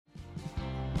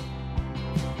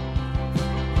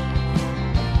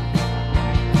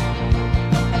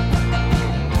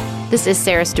This is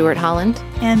Sarah Stewart Holland.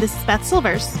 And this is Beth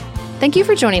Silvers. Thank you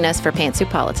for joining us for Pantsuit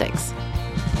Politics.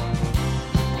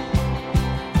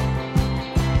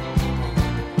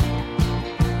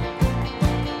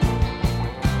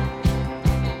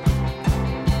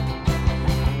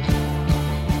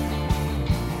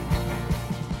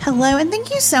 Hello, and thank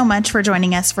you so much for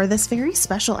joining us for this very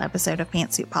special episode of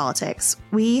Pantsuit Politics.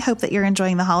 We hope that you're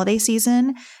enjoying the holiday season,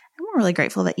 and we're really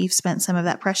grateful that you've spent some of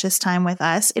that precious time with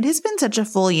us. It has been such a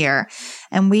full year,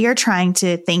 and we are trying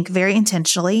to think very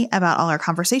intentionally about all our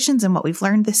conversations and what we've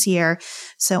learned this year.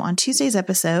 So on Tuesday's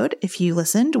episode, if you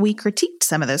listened, we critiqued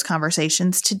some of those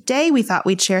conversations. Today, we thought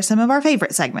we'd share some of our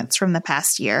favorite segments from the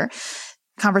past year.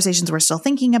 Conversations we're still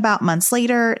thinking about months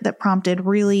later that prompted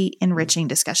really enriching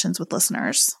discussions with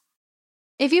listeners.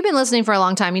 If you've been listening for a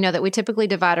long time, you know that we typically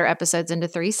divide our episodes into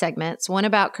 3 segments, one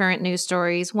about current news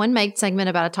stories, one main segment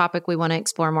about a topic we want to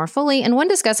explore more fully, and one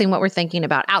discussing what we're thinking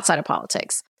about outside of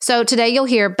politics. So today you'll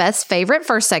hear Beth's favorite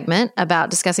first segment about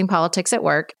discussing politics at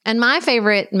work, and my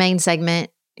favorite main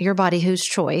segment, Your Body Whose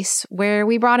Choice, where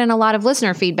we brought in a lot of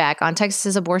listener feedback on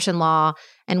Texas's abortion law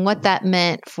and what that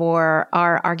meant for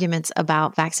our arguments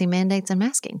about vaccine mandates and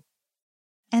masking.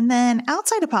 And then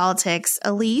outside of politics,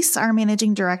 Elise, our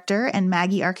managing director, and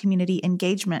Maggie, our community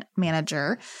engagement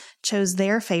manager, chose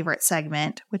their favorite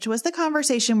segment, which was the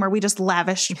conversation where we just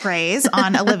lavished praise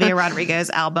on Olivia Rodrigo's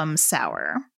album,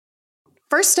 Sour.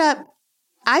 First up,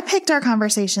 I picked our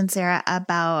conversation, Sarah,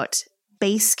 about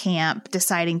Basecamp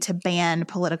deciding to ban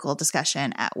political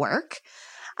discussion at work.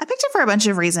 I picked it for a bunch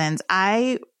of reasons.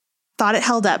 I thought it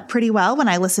held up pretty well when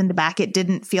I listened back. It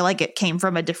didn't feel like it came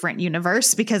from a different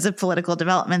universe because of political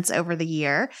developments over the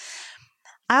year.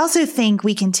 I also think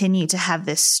we continue to have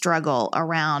this struggle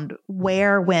around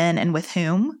where, when, and with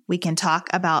whom we can talk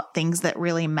about things that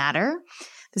really matter.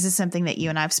 This is something that you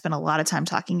and I have spent a lot of time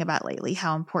talking about lately,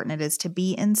 how important it is to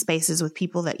be in spaces with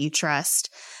people that you trust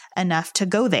enough to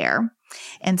go there.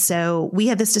 And so we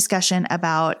had this discussion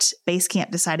about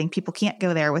Basecamp deciding people can't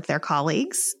go there with their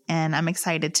colleagues, and I'm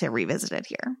excited to revisit it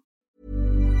here.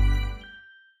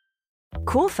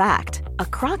 Cool fact, a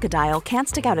crocodile can't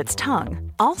stick out its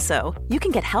tongue. Also, you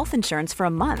can get health insurance for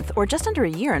a month or just under a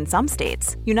year in some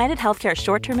states. United Healthcare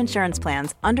short-term insurance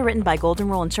plans, underwritten by Golden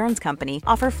Rule Insurance Company,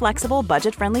 offer flexible,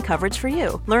 budget-friendly coverage for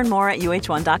you. Learn more at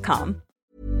uh1.com.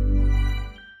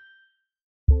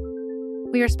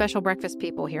 We are special breakfast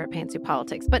people here at Pantsuit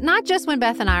Politics, but not just when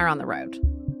Beth and I are on the road.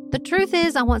 The truth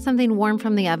is, I want something warm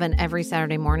from the oven every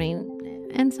Saturday morning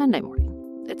and Sunday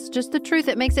morning. It's just the truth.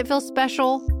 It makes it feel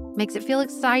special, makes it feel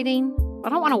exciting. I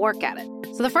don't want to work at it.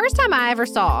 So the first time I ever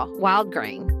saw Wild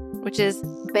Grain, which is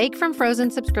bake from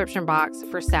frozen subscription box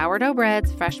for sourdough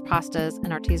breads, fresh pastas,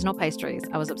 and artisanal pastries,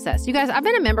 I was obsessed. You guys, I've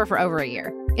been a member for over a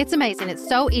year. It's amazing. It's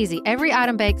so easy. Every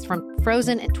item bakes from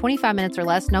frozen in 25 minutes or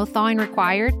less, no thawing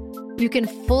required. You can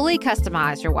fully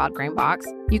customize your Wild Grain box.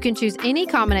 You can choose any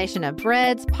combination of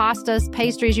breads, pastas,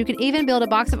 pastries. You can even build a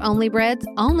box of only breads,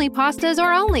 only pastas,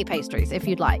 or only pastries if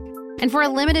you'd like. And for a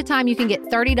limited time, you can get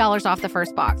 $30 off the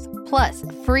first box, plus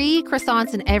free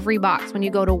croissants in every box when you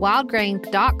go to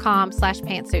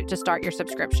wildgrain.com/pantsuit to start your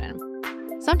subscription.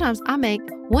 Sometimes I make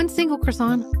one single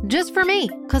croissant just for me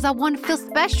because I want to feel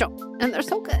special, and they're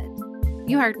so good.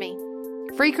 You heard me.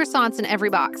 Free croissants in every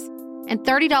box. And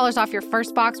 $30 off your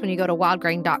first box when you go to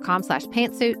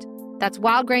wildgrain.com/pantsuit. That's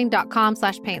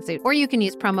wildgrain.com/pantsuit. Or you can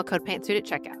use promo code pantsuit at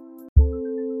checkout.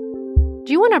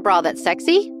 Do you want a bra that's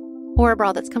sexy or a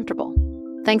bra that's comfortable?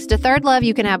 Thanks to Third Love,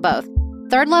 you can have both.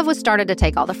 Third Love was started to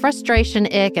take all the frustration,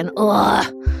 ick, and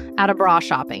ugh out of bra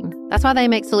shopping. That's why they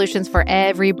make solutions for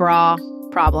every bra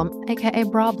problem, aka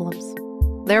problems.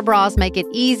 Their bras make it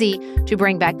easy to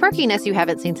bring back perkiness you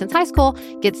haven't seen since high school,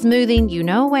 get smoothing you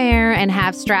know where, and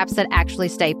have straps that actually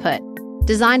stay put.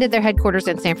 Designed at their headquarters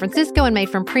in San Francisco and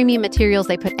made from premium materials,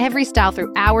 they put every style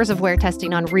through hours of wear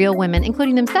testing on real women,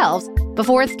 including themselves,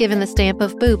 before it's given the stamp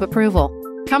of boob approval.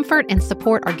 Comfort and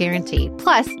support are guaranteed.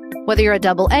 Plus, whether you're a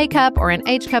double A cup or an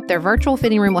H cup, their virtual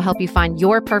fitting room will help you find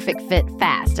your perfect fit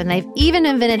fast. And they've even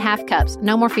invented half cups.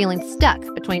 No more feeling stuck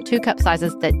between 2 cup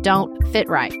sizes that don't fit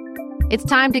right. It's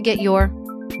time to get your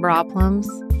bra plums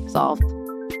solved.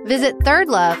 Visit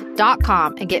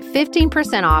thirdlove.com and get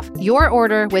 15% off your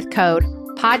order with code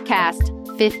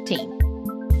podcast15.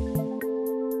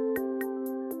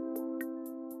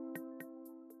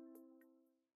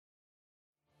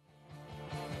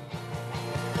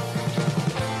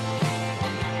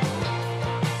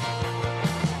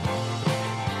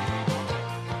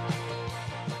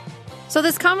 So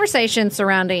this conversation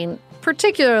surrounding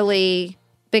particularly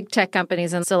big tech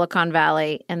companies in Silicon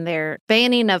Valley and their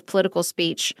banning of political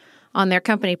speech on their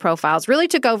company profiles really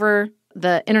took over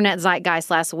the internet zeitgeist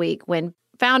last week when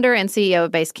founder and CEO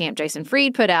of Basecamp, Jason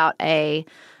Fried, put out a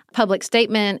public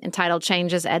statement entitled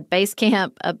Changes at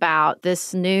Basecamp about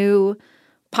this new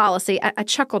policy. I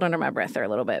chuckled under my breath there a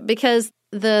little bit because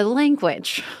the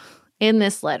language in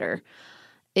this letter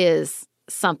is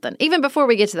something, even before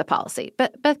we get to the policy.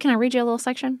 But Beth, can I read you a little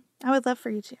section? I would love for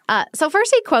you to. So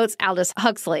first he quotes Aldous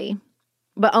Huxley,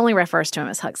 but only refers to him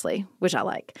as Huxley, which I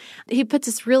like. He puts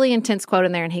this really intense quote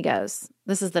in there and he goes,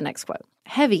 this is the next quote.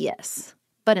 Heavy, yes,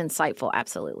 but insightful,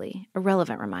 absolutely. A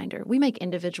relevant reminder. We make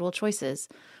individual choices.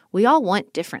 We all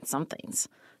want different somethings.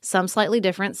 Some slightly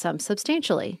different, some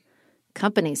substantially.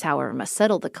 Companies, however, must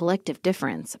settle the collective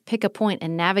difference, pick a point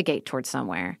and navigate towards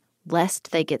somewhere,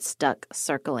 lest they get stuck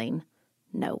circling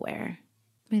nowhere.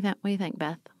 What do you think,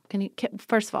 Beth?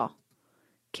 First of all,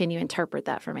 can you interpret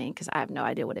that for me? Because I have no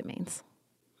idea what it means.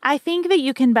 I think that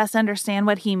you can best understand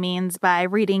what he means by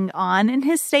reading on in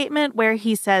his statement where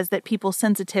he says that people's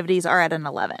sensitivities are at an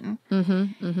 11.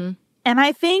 And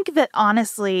I think that,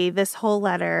 honestly, this whole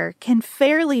letter can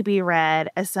fairly be read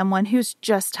as someone who's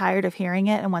just tired of hearing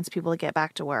it and wants people to get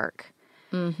back to work.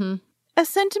 A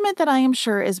sentiment that I am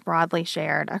sure is broadly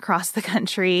shared across the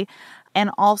country and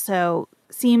also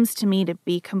seems to me to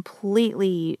be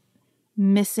completely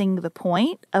missing the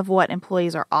point of what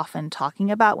employees are often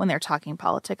talking about when they're talking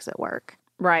politics at work.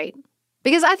 Right.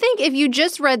 Because I think if you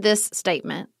just read this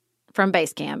statement from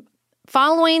Basecamp,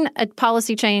 following a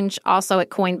policy change also at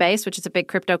Coinbase, which is a big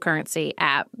cryptocurrency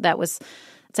app that was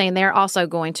saying they're also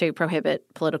going to prohibit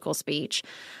political speech,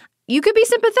 you could be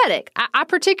sympathetic. I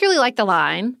particularly like the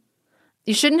line,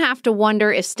 you shouldn't have to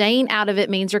wonder if staying out of it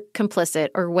means you're complicit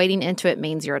or wading into it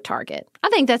means you're a target. I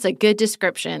think that's a good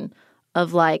description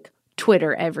of like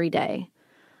Twitter every day.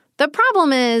 The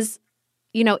problem is,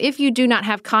 if you do not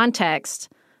have context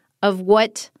of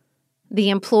what the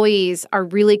employees are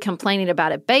really complaining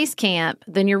about at Basecamp,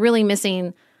 then you're really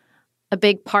missing a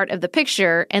big part of the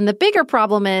picture. And the bigger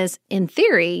problem is, in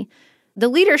theory, the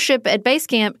leadership at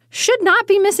Basecamp should not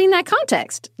be missing that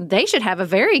context. They should have a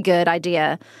very good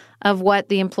idea of what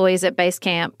the employees at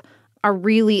Basecamp are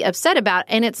really upset about.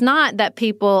 And it's not that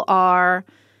people are,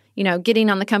 getting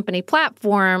on the company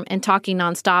platform and talking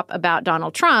nonstop about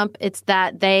Donald Trump. It's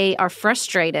that they are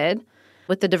frustrated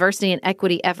with the diversity and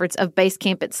equity efforts of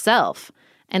Basecamp itself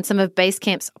and some of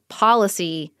Basecamp's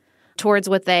policy towards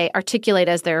what they articulate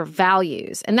as their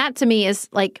values. And that, to me, is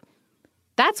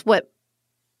that's what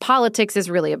politics is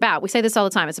really about. We say this all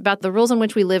the time. It's about the rules in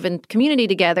which we live in community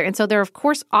together. And so there are, of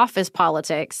course, office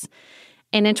politics.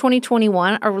 And in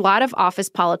 2021, a lot of office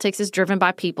politics is driven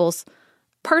by people's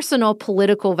personal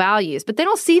political values, but they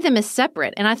don't see them as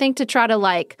separate. And I think to try to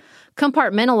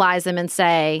compartmentalize them and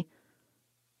say,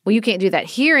 well, you can't do that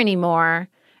here anymore,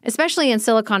 especially in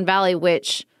Silicon Valley,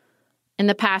 which in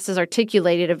the past has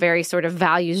articulated a very sort of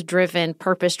values-driven,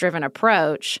 purpose-driven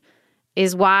approach,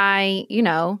 is why,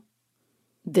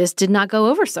 this did not go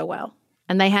over so well.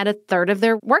 And they had a third of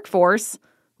their workforce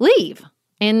leave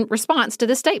in response to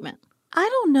this statement. I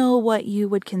don't know what you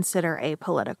would consider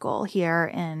apolitical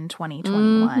here in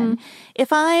 2021.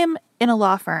 If I'm in a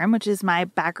law firm, which is my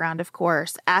background, of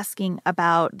course, asking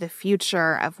about the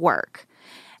future of work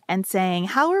and saying,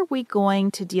 how are we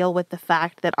going to deal with the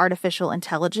fact that artificial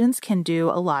intelligence can do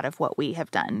a lot of what we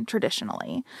have done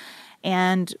traditionally?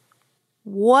 And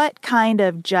what kind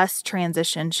of just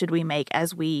transition should we make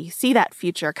as we see that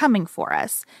future coming for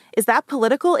us? Is that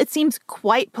political? It seems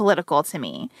quite political to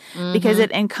me because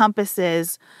it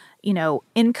encompasses,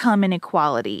 income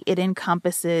inequality. It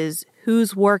encompasses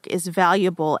whose work is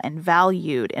valuable and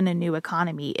valued in a new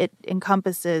economy. It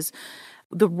encompasses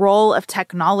the role of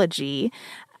technology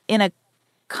in a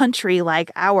country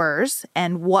like ours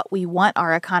and what we want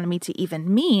our economy to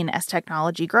even mean as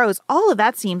technology grows. All of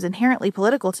that seems inherently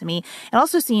political to me. It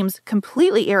also seems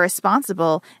completely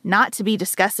irresponsible not to be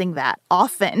discussing that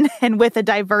often and with a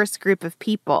diverse group of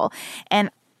people. And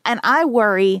I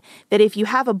worry that if you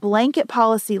have a blanket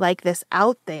policy like this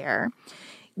out there,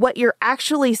 what you're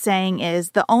actually saying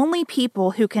is the only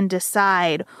people who can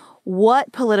decide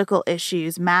what political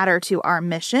issues matter to our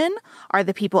mission are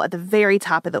the people at the very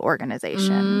top of the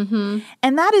organization.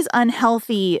 And that is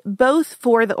unhealthy both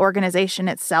for the organization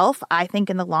itself, I think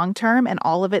in the long term, and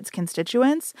all of its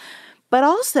constituents, but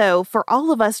also for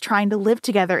all of us trying to live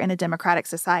together in a democratic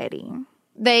society.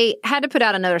 They had to put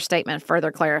out another statement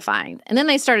further clarifying. And then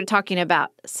they started talking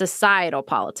about societal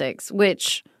politics,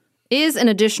 which is an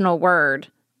additional word,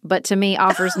 but to me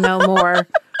offers no more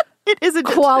It is an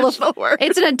additional word.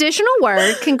 It's an additional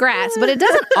word. Congrats. But it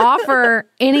doesn't offer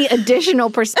any additional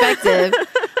perspective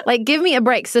Like, give me a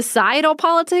break. Societal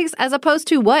politics as opposed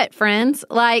to what, friends?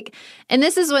 Like, and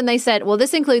this is when they said, well,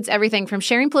 this includes everything from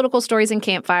sharing political stories in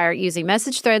Campfire, using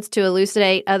message threads to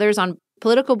elucidate others on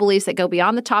political beliefs that go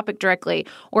beyond the topic directly,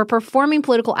 or performing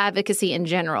political advocacy in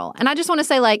general. And I just want to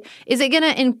say, like, is it going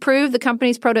to improve the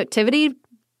company's productivity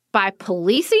by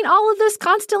policing all of this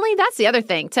constantly? That's the other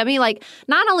thing. To me, like,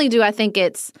 not only do I think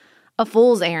it's a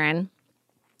fool's errand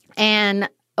and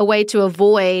a way to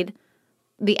avoid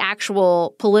the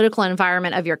actual political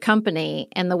environment of your company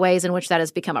and the ways in which that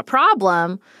has become a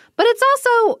problem, but it's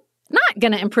also not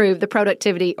going to improve the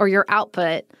productivity or your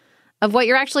output of what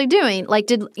you're actually doing.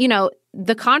 Like,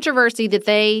 the controversy that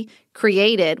they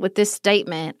created with this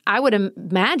statement, I would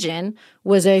imagine,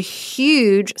 was a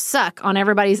huge suck on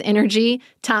everybody's energy,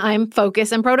 time,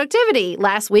 focus, and productivity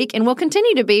last week, and will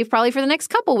continue to be probably for the next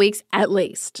couple weeks at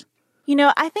least.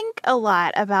 I think a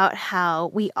lot about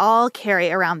how we all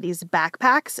carry around these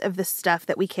backpacks of the stuff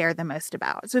that we care the most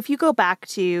about. So if you go back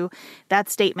to that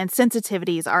statement,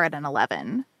 sensitivities are at an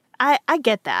 11. I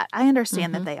get that. I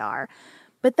understand that they are.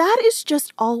 But that is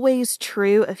just always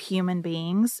true of human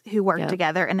beings who work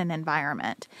together in an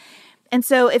environment. And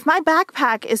so if my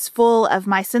backpack is full of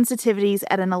my sensitivities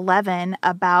at an 11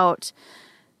 about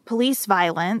police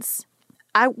violence,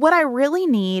 what I really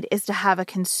need is to have a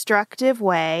constructive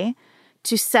way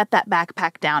to set that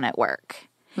backpack down at work.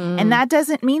 And that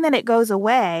doesn't mean that it goes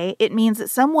away. It means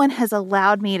that someone has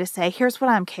allowed me to say, here's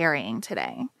what I'm carrying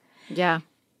today. Yeah.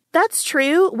 That's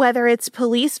true whether it's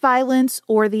police violence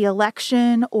or the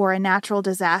election or a natural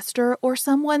disaster or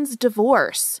someone's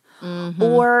divorce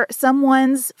or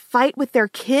someone's fight with their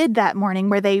kid that morning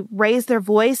where they raise their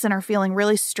voice and are feeling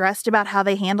really stressed about how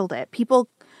they handled it. People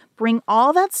bring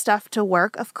all that stuff to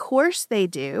work. Of course they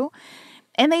do.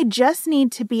 And they just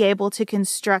need to be able to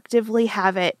constructively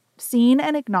have it seen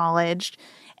and acknowledged.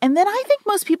 And then I think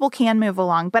most people can move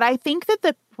along. But I think that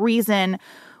the reason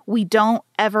we don't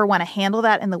ever want to handle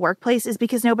that in the workplace is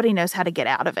because nobody knows how to get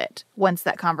out of it once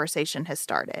that conversation has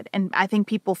started. And I think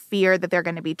people fear that they're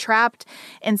going to be trapped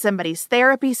in somebody's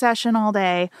therapy session all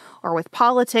day, or with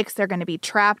politics, they're going to be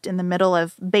trapped in the middle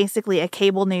of basically a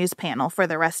cable news panel for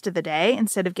the rest of the day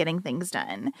instead of getting things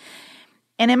done.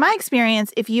 And in my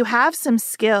experience, if you have some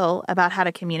skill about how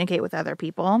to communicate with other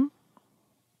people,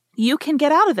 you can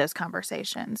get out of those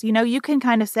conversations. You can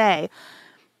kind of say,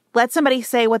 let somebody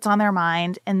say what's on their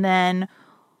mind, and then,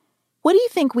 what do you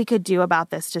think we could do about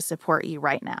this to support you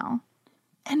right now?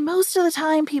 And most of the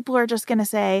time, people are just going to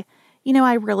say,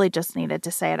 I really just needed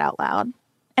to say it out loud.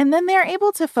 And then they're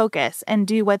able to focus and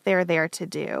do what they're there to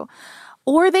do.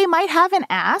 Or they might have an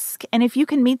ask, and if you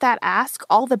can meet that ask,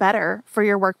 all the better for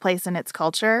your workplace and its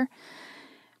culture.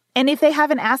 And if they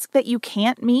have an ask that you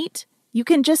can't meet, you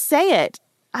can just say it.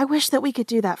 I wish that we could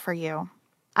do that for you.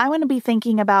 I want to be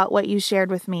thinking about what you shared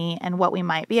with me and what we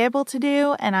might be able to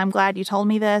do, and I'm glad you told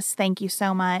me this. Thank you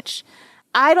so much.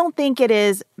 I don't think it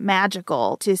is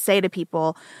magical to say to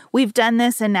people, we've done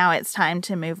this and now it's time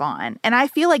to move on. And I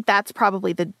feel like that's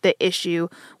probably the issue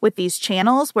with these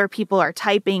channels where people are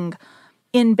typing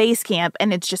in Basecamp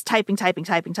and it's just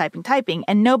typing,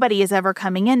 and nobody is ever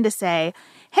coming in to say,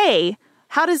 hey,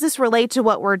 how does this relate to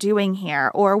what we're doing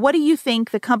here? Or what do you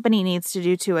think the company needs to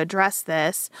do to address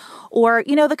this? Or,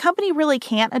 the company really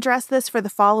can't address this for the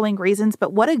following reasons,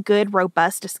 but what a good,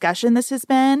 robust discussion this has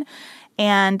been.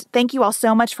 And thank you all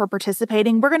so much for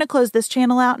participating. We're going to close this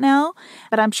channel out now,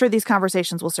 but I'm sure these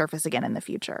conversations will surface again in the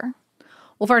future.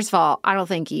 Well, first of all, I don't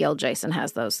think E.L. Jason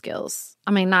has those skills.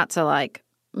 I mean, not to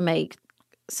make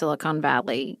Silicon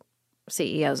Valley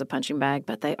CEOs a punching bag,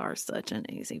 but they are such an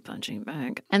easy punching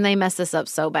bag. And they mess this up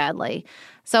so badly.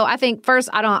 So I think first,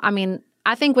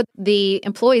 I think what the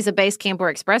employees of Basecamp were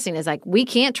expressing is we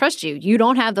can't trust you. You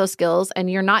don't have those skills and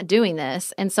you're not doing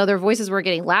this. And so their voices were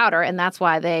getting louder. And that's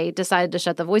why they decided to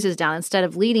shut the voices down instead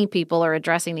of leading people or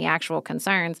addressing the actual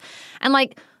concerns. And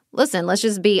listen, let's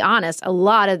just be honest. A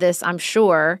lot of this, I'm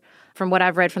sure, from what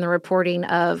I've read from the reporting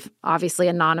of obviously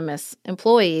anonymous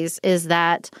employees, is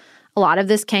that a lot of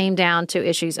this came down to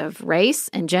issues of race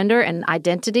and gender and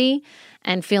identity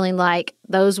and feeling like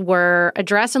those were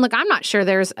addressed. And I'm not sure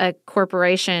there's a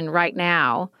corporation right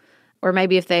now, or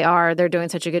maybe if they are, they're doing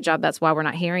such a good job, that's why we're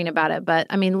not hearing about it. But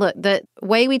look, the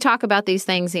way we talk about these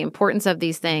things, the importance of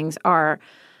these things are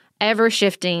ever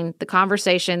shifting. The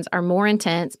conversations are more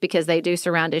intense because they do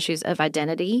surround issues of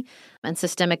identity and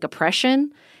systemic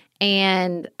oppression.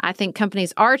 And I think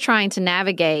companies are trying to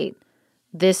navigate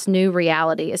this new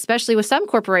reality, especially with some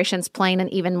corporations playing an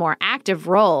even more active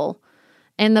role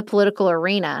in the political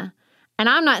arena. And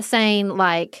I'm not saying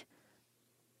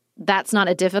that's not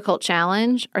a difficult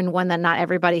challenge and one that not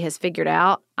everybody has figured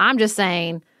out. I'm just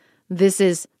saying this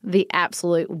is the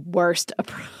absolute worst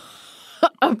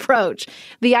approach.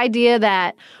 The idea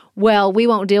that, well, we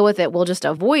won't deal with it, we'll just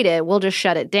avoid it, we'll just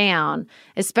shut it down,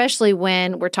 especially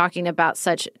when we're talking about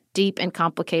such deep and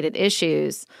complicated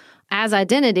issues, as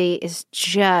identity is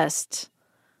just,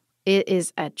 it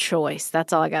is a choice.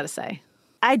 That's all I got to say.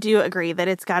 I do agree that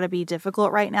it's got to be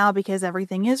difficult right now because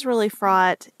everything is really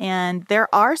fraught and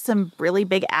there are some really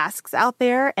big asks out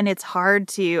there, and it's hard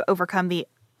to overcome the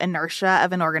inertia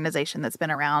of an organization that's been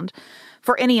around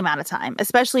for any amount of time,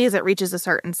 especially as it reaches a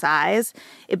certain size.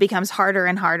 It becomes harder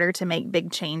and harder to make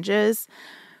big changes.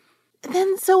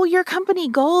 Then so your company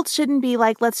goal shouldn't be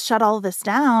like, let's shut all this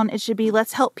down. It should be,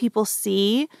 let's help people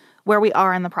see where we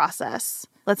are in the process.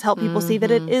 Let's help people see that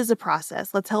it is a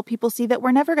process. Let's help people see that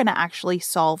we're never going to actually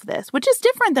solve this, which is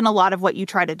different than a lot of what you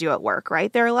try to do at work,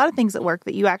 right? There are a lot of things at work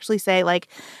that you actually say, like,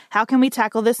 how can we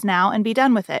tackle this now and be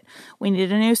done with it? We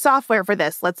need a new software for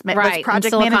this. Let's project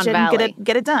manage it and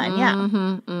get it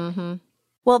done.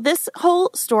 Well, this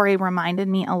whole story reminded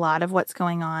me a lot of what's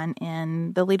going on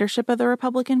in the leadership of the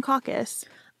Republican caucus.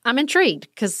 I'm intrigued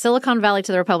because Silicon Valley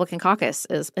to the Republican caucus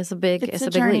is a big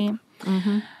leap.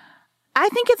 I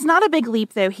think it's not a big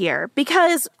leap, though, here,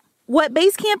 because what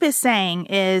Basecamp is saying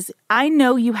is, I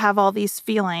know you have all these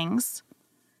feelings.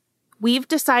 We've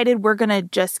decided we're going to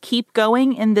just keep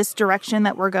going in this direction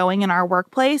that we're going in our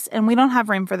workplace, and we don't have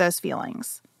room for those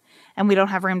feelings. And we don't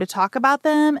have room to talk about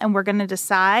them, and we're going to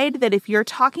decide that if you're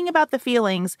talking about the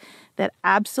feelings that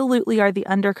absolutely are the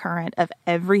undercurrent of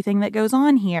everything that goes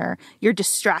on here, you're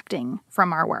distracting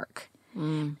from our work.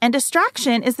 And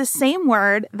distraction is the same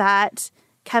word that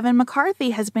Kevin McCarthy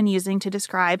has been using to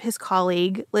describe his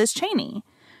colleague Liz Cheney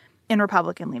in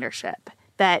Republican leadership,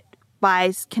 that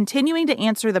by continuing to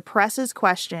answer the press's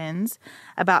questions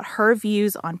about her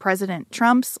views on President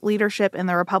Trump's leadership in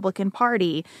the Republican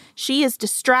Party, she is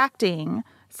distracting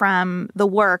from the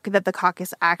work that the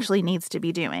caucus actually needs to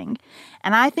be doing.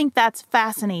 And I think that's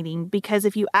fascinating because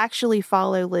if you actually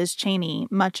follow Liz Cheney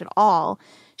much at all,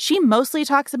 she mostly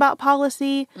talks about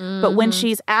policy, but when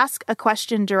she's asked a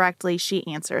question directly, she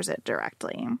answers it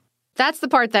directly. That's the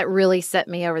part that really set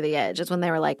me over the edge, is when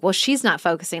they were like, well, she's not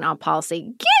focusing on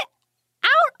policy. Get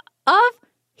out of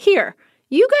here.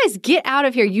 You guys get out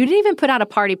of here. You didn't even put out a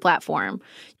party platform.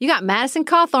 You got Madison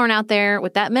Cawthorn out there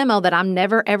with that memo that I'm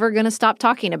never, ever going to stop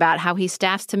talking about, how he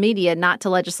staffs to media, not to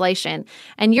legislation.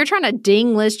 And you're trying to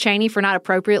ding Liz Cheney for not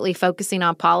appropriately focusing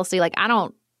on policy. Like,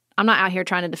 I'm not out here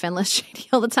trying to defend Liz Cheney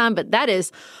all the time, but that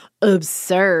is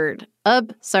absurd.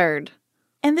 Absurd.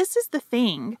 And this is the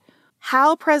thing.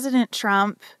 How President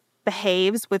Trump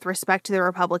behaves with respect to the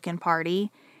Republican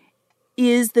Party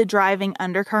is the driving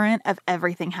undercurrent of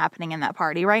everything happening in that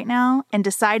party right now. And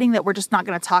deciding that we're just not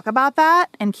going to talk about that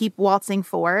and keep waltzing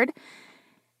forward,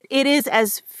 it is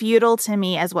as futile to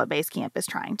me as what Basecamp is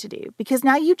trying to do. Because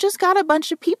now you just got a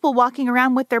bunch of people walking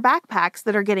around with their backpacks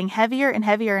that are getting heavier and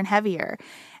heavier and heavier,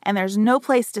 and there's no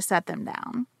place to set them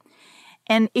down.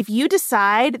 And if you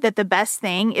decide that the best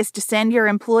thing is to send your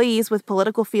employees with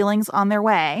political feelings on their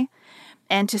way,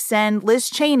 and to send Liz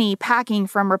Cheney packing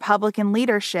from Republican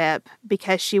leadership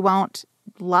because she won't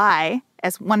lie,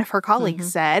 as one of her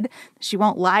colleagues said, she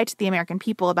won't lie to the American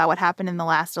people about what happened in the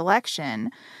last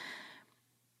election,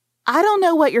 I don't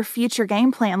know what your future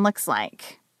game plan looks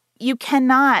like. You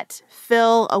cannot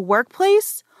fill a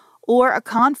workplace or a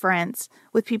conference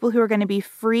with people who are going to be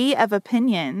free of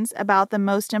opinions about the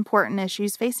most important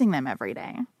issues facing them every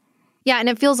day. Yeah, and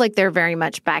it feels like they're very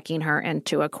much backing her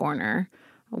into a corner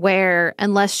where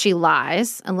unless she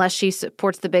lies, unless she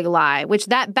supports the big lie, which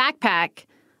that backpack,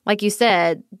 like you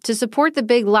said, to support the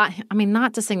big lie, I mean,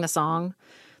 not to sing the song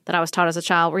that I was taught as a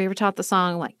child. Were you ever taught the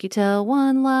song, like, you tell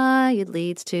one lie, it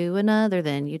leads to another,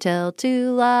 then you tell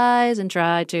two lies and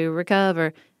try to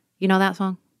recover. You know that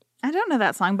song? I don't know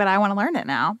that song, but I want to learn it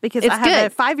now because I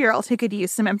have a 5-year-old who could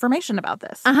use some information about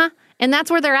this. And that's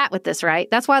where they're at with this, right?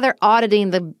 That's why they're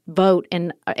auditing the vote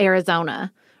in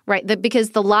Arizona, right? Because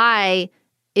the lie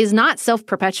is not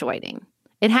self-perpetuating.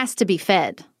 It has to be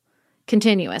fed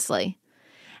continuously.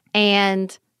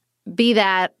 And be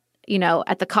that, you know,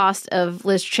 at the cost of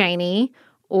Liz Cheney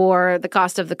or the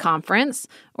cost of the conference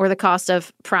or the cost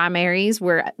of primaries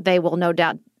where they will no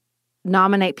doubt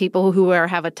nominate people who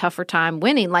have a tougher time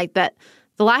winning, like that.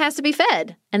 The lie has to be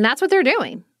fed. And that's what they're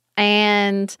doing.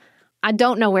 And I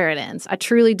don't know where it ends. I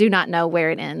truly do not know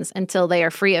where it ends until they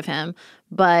are free of him.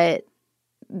 But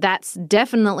that's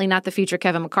definitely not the future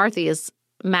Kevin McCarthy is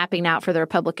mapping out for the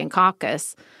Republican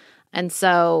caucus. And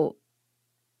so,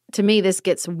 to me, this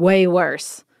gets way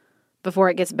worse before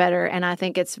it gets better. And I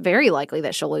think it's very likely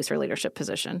that she'll lose her leadership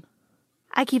position.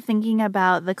 I keep thinking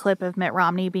about the clip of Mitt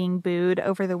Romney being booed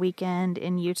over the weekend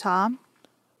in Utah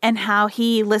and how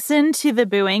he listened to the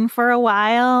booing for a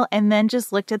while and then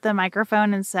just looked at the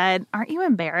microphone and said, "Aren't you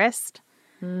embarrassed?"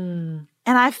 And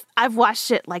I've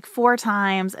watched it like 4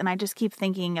 times, and I just keep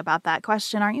thinking about that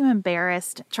question. Aren't you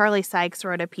embarrassed? Charlie Sykes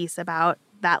wrote a piece about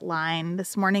that line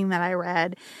this morning that I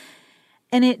read.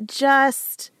 And it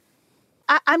just,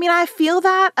 I mean, I feel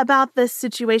that about this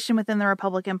situation within the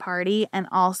Republican Party and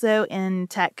also in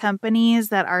tech companies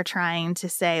that are trying to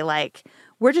say, like,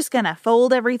 we're just going to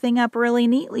fold everything up really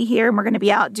neatly here, and we're going to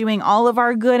be out doing all of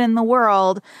our good in the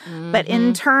world. But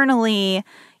internally,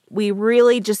 we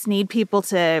really just need people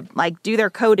to, like, do their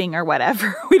coding or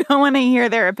whatever. We don't want to hear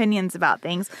their opinions about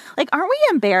things. Like, aren't we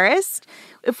embarrassed?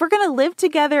 If we're going to live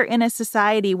together in a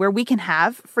society where we can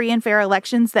have free and fair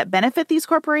elections that benefit these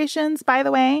corporations, by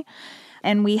the way,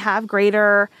 and we have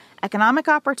greater economic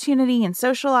opportunity and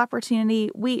social opportunity,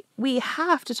 we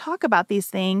have to talk about these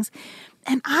things.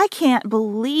 And I can't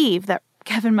believe that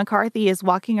Kevin McCarthy is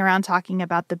walking around talking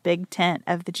about the big tent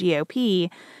of the GOP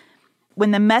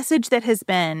when the message that has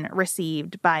been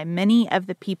received by many of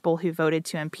the people who voted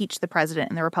to impeach the president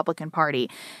in the Republican Party,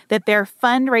 that their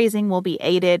fundraising will be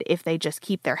aided if they just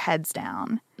keep their heads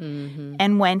down.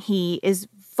 And when he is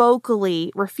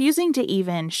vocally refusing to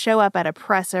even show up at a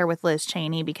presser with Liz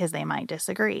Cheney because they might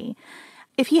disagree.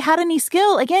 If he had any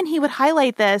skill, again, he would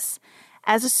highlight this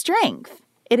as a strength.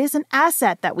 It is an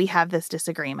asset that we have this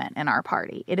disagreement in our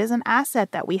party. It is an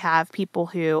asset that we have people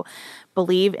who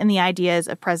believe in the ideas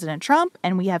of President Trump,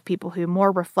 and we have people who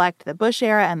more reflect the Bush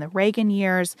era and the Reagan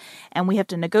years, and we have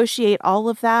to negotiate all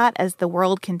of that as the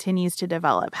world continues to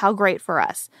develop. How great for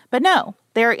us. But no,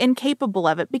 they're incapable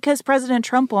of it because President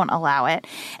Trump won't allow it.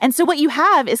 And so what you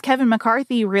have is Kevin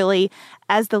McCarthy really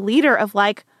as the leader of,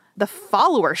 like, the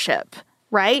followership,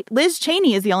 right? Liz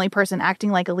Cheney is the only person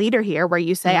acting like a leader here, where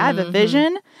you say, I have a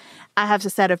vision, I have a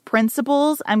set of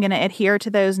principles, I'm going to adhere to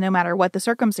those no matter what the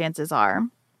circumstances are.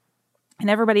 And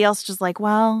everybody else just like,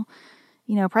 well,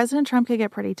 you know, President Trump could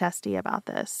get pretty testy about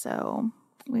this, so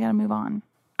we got to move on.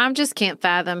 I just can't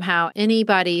fathom how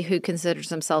anybody who considers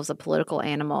themselves a political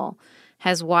animal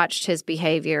has watched his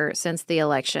behavior since the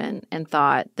election and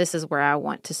thought, this is where I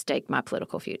want to stake my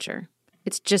political future.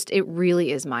 It's just, it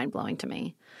really is mind-blowing to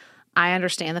me. I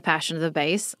understand the passion of the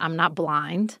base. I'm not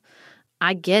blind.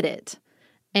 I get it.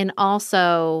 And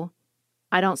also,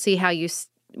 I don't see how you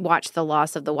watch the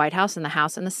loss of the White House and the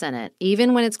House and the Senate,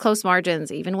 even when it's close margins,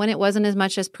 even when it wasn't as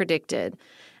much as predicted,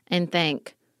 and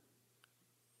think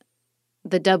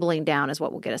the doubling down is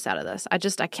what will get us out of this.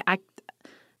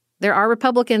 There are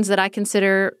Republicans that I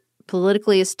consider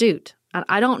politically astute.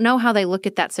 I don't know how they look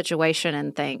at that situation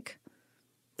and think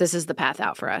this is the path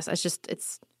out for us.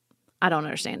 I don't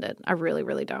understand it. I really,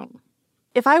 really don't.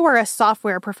 If I were a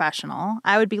software professional,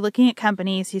 I would be looking at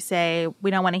companies who say,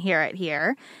 we don't want to hear it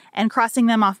here, and crossing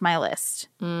them off my list.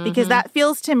 Because that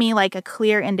feels to me like a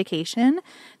clear indication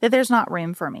that there's not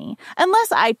room for me.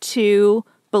 Unless I, too,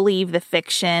 believe the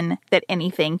fiction that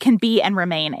anything can be and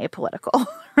remain apolitical,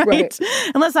 right?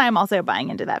 Unless I am also buying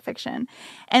into that fiction.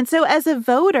 And so as a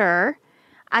voter,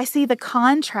 I see the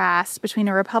contrast between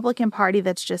a Republican Party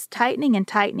that's just tightening and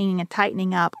tightening and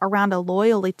tightening up around a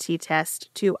loyalty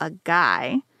test to a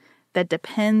guy that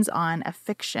depends on a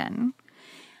fiction,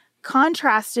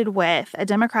 contrasted with a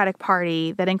Democratic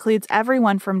Party that includes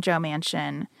everyone from Joe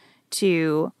Manchin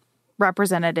to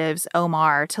Representatives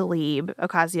Omar, Tlaib,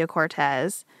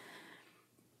 Ocasio-Cortez,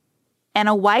 and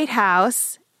a White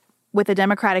House with a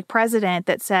Democratic president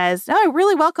that says, I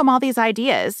really welcome all these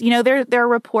ideas. You know, there are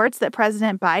reports that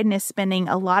President Biden is spending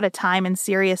a lot of time and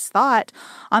serious thought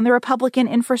on the Republican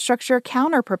infrastructure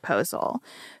counterproposal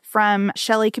from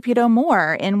Shelley Capito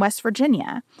Moore in West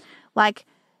Virginia. Like,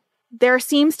 there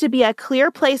seems to be a clear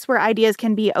place where ideas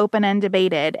can be open and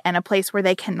debated and a place where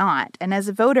they cannot. And as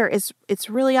a voter, it's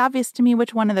really obvious to me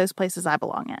which one of those places I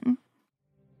belong in.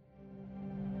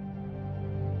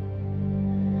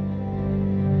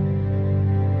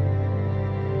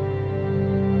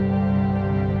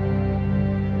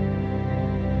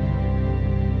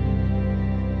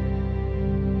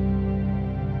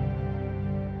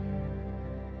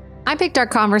 I picked our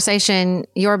conversation,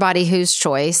 Your Body, Whose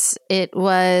Choice. It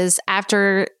was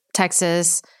after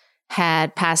Texas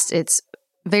had passed its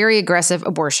very aggressive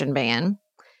abortion ban.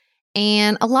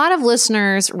 And a lot of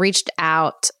listeners reached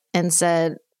out and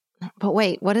said, but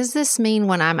wait, what does this mean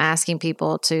when I'm asking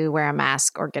people to wear a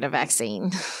mask or get a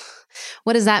vaccine?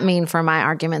 What does that mean for my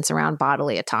arguments around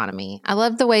bodily autonomy? I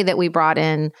love the way that we brought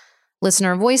in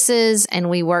listener voices and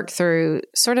we worked through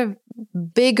sort of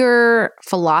bigger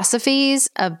philosophies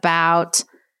about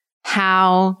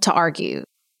how to argue.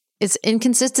 Is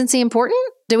inconsistency important?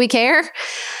 Do we care?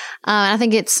 I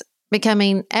think it's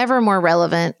becoming ever more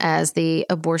relevant as the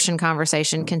abortion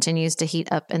conversation continues to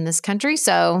heat up in this country.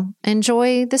 So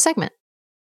enjoy the segment.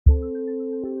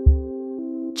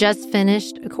 Just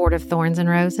finished A Court of Thorns and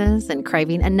Roses and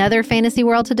craving another fantasy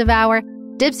world to devour?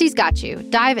 Dipsy's got you.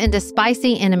 Dive into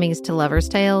spicy enemies to lovers'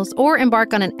 tales or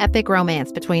embark on an epic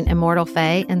romance between immortal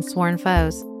fae and sworn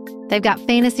foes. They've got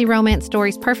fantasy romance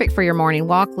stories perfect for your morning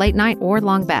walk, late night, or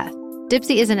long bath.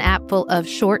 Dipsy is an app full of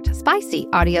short, spicy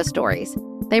audio stories.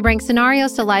 They bring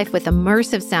scenarios to life with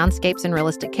immersive soundscapes and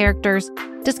realistic characters.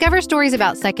 Discover stories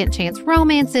about second chance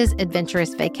romances,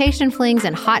 adventurous vacation flings,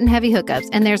 and hot and heavy hookups.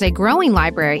 And there's a growing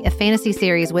library of fantasy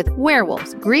series with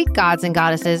werewolves, Greek gods and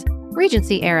goddesses,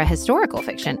 Regency-era historical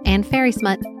fiction, and fairy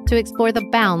smut to explore the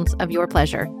bounds of your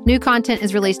pleasure. New content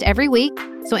is released every week,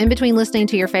 so in between listening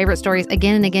to your favorite stories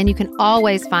again and again, you can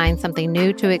always find something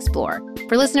new to explore.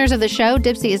 For listeners of the show,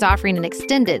 Dipsy is offering an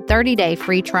extended 30-day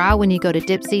free trial when you go to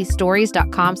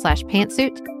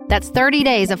dipsystories.com/pantsuit. That's 30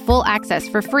 days of full access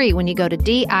for free when you go to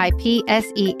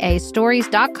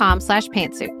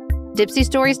dipseastories.com/pantsuit.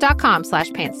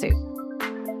 dipsystories.com/pantsuit.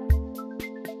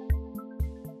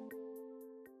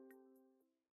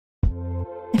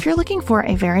 If you're looking for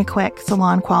a very quick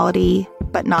salon quality,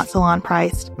 but not salon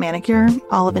priced manicure,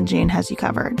 Olive & June has you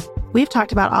covered. We've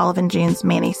talked about Olive & June's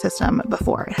Mani system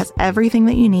before. It has everything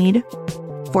that you need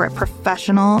for a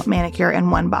professional manicure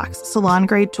in one box. Salon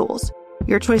grade tools,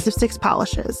 your choice of 6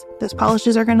 polishes. Those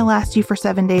polishes are going to last you for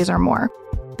 7 days or more.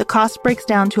 The cost breaks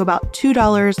down to about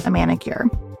 $2 a manicure.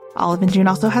 Olive & June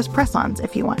also has press-ons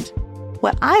if you want.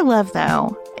 What I love,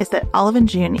 though, is that Olive &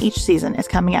 June each season is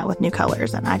coming out with new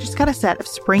colors, and I just got a set of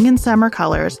spring and summer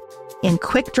colors in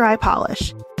quick dry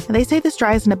polish. And they say this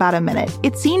dries in about a minute.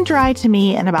 It seemed dry to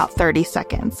me in about 30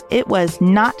 seconds. It was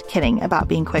not kidding about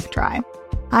being quick dry.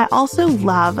 I also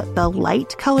love the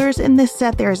light colors in this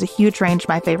set. There is a huge range.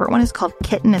 My favorite one is called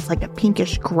Kitten. It's like a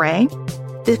pinkish gray.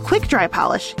 The quick dry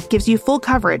polish gives you full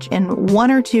coverage in 1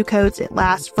 or 2 coats. It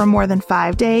lasts for more than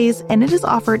 5 days, and it is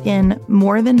offered in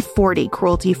more than 40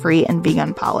 cruelty-free and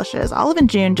vegan polishes. Olive &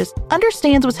 June just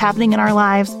understands what's happening in our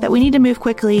lives, that we need to move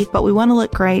quickly, but we want to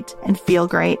look great and feel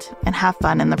great and have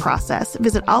fun in the process.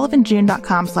 Visit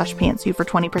oliveandjune.com/pantsuit for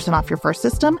 20% off your first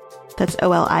system. That's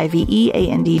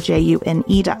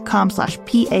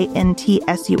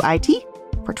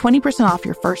oliveandjune.com/pantsuit for 20% off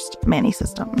your first Mani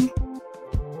system.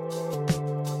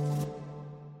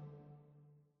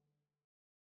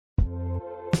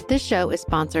 This show is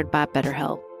sponsored by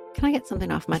BetterHelp. Can I get something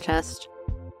off my chest?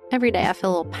 Every day I feel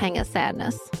a little pang of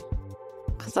sadness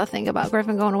because I think about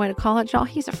Griffin going away to college. Y'all,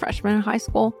 he's a freshman in high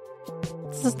school.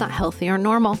 This is not healthy or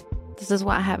normal. This is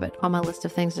why I have it on my list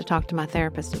of things to talk to my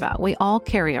therapist about. We all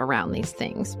carry around these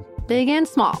things, big and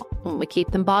small. When we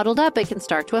keep them bottled up, it can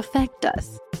start to affect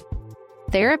us.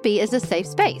 Therapy is a safe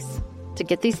space to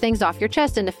get these things off your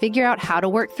chest and to figure out how to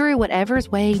work through whatever is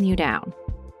weighing you down.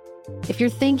 If you're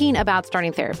thinking about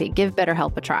starting therapy, give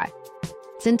BetterHelp a try.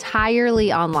 It's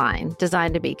entirely online,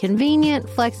 designed to be convenient,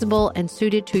 flexible, and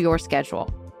suited to your schedule.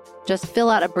 Just fill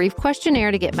out a brief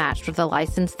questionnaire to get matched with a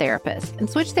licensed therapist and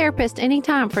switch therapists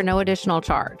anytime for no additional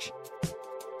charge.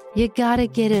 You gotta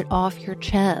get it off your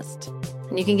chest.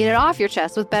 And you can get it off your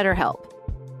chest with BetterHelp.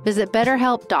 Visit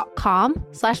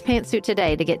betterhelp.com/pantsuit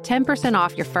today to get 10%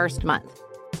 off your first month.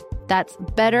 That's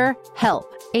BetterHelp,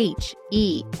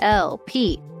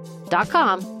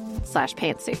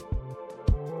 HELP.com/pantsuit.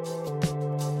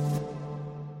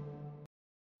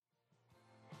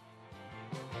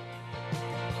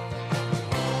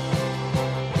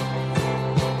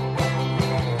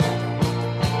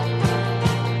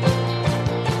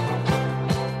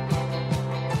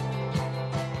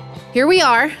 Here we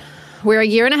are. We're a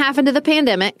year and a half into the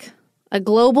pandemic. A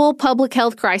global public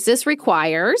health crisis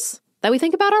requires that we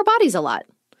think about our bodies a lot.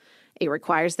 It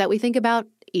requires that we think about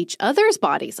each other's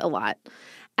bodies a lot.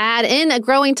 Add in a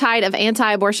growing tide of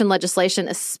anti-abortion legislation,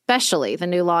 especially the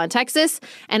new law in Texas,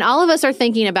 and all of us are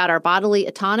thinking about our bodily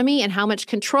autonomy and how much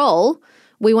control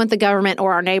we want the government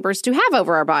or our neighbors to have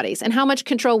over our bodies, and how much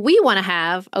control we want to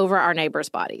have over our neighbors'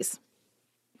 bodies.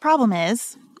 Problem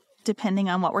is, depending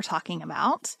on what we're talking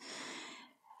about,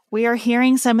 we are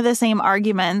hearing some of the same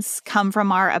arguments come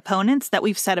from our opponents that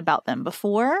we've said about them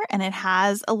before, and it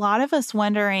has a lot of us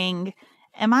wondering,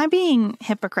 am I being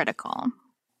hypocritical?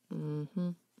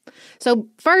 Mm-hmm. So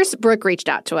first, Brooke reached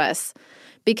out to us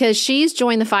because she's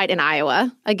joined the fight in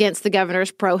Iowa against the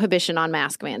governor's prohibition on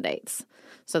mask mandates.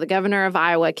 So the governor of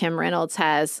Iowa, Kim Reynolds,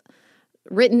 has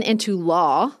written into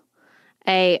law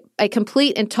a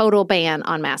complete and total ban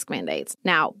on mask mandates.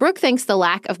 Now, Brooke thinks the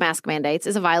lack of mask mandates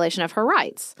is a violation of her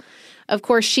rights. Of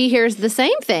course, she hears the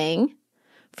same thing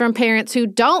from parents who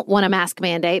don't want a mask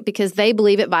mandate because they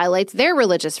believe it violates their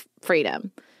religious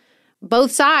freedom.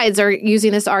 Both sides are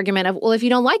using this argument of, well, if you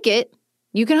don't like it,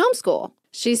 you can homeschool.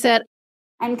 She said,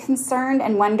 I'm concerned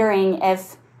and wondering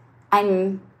if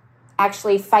I'm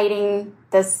actually fighting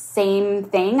the same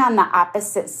thing on the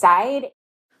opposite side.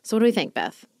 So what do we think,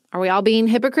 Beth? Are we all being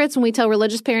hypocrites when we tell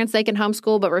religious parents they can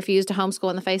homeschool but refuse to homeschool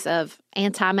in the face of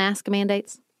anti-mask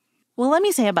mandates? Well, let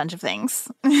me say a bunch of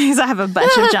things because I have a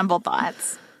bunch of jumbled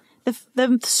thoughts.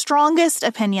 The strongest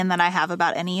opinion that I have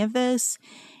about any of this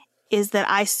is that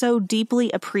I so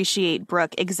deeply appreciate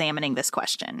Brooke examining this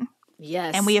question.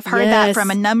 Yes. And we have heard that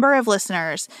from a number of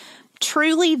listeners.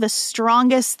 Truly, the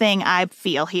strongest thing I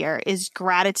feel here is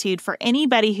gratitude for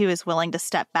anybody who is willing to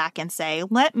step back and say,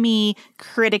 let me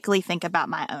critically think about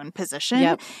my own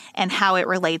position and how it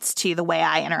relates to the way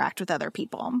I interact with other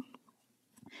people.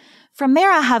 From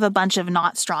there, I have a bunch of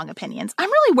not strong opinions. I'm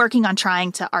really working on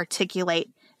trying to articulate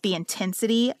the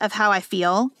intensity of how I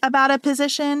feel about a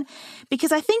position,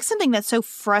 because I think something that's so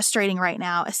frustrating right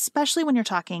now, especially when you're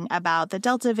talking about the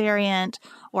Delta variant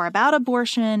or about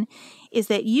abortion, is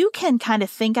that you can kind of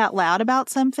think out loud about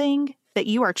something that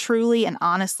you are truly and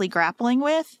honestly grappling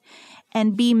with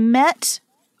and be met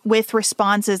with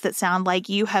responses that sound like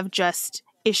you have just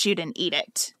issued an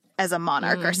edict as a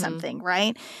monarch or something,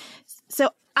 right?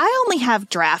 So I only have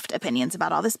draft opinions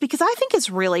about all this because I think it's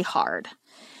really hard.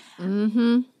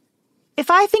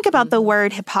 If I think about the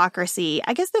word hypocrisy,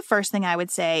 I guess the first thing I would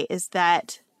say is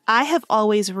that I have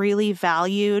always really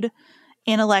valued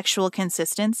intellectual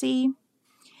consistency,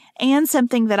 and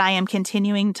something that I am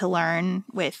continuing to learn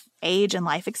with age and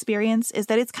life experience is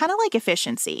that it's kind of like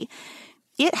efficiency.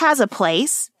 It has a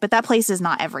place, but that place is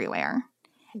not everywhere.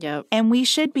 Yep. And we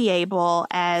should be able,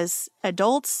 as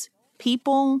adults,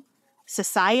 people,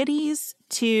 societies,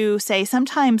 to say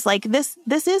sometimes like this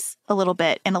is a little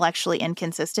bit intellectually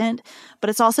inconsistent, but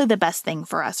it's also the best thing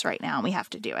for us right now. And we have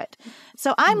to do it.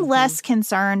 So I'm less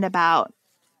concerned about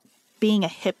being a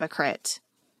hypocrite,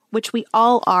 which we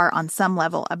all are on some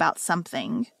level about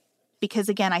something, because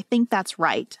again, I think that's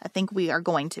right. I think we are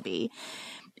going to be.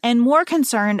 And more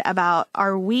concerned about,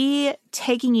 are we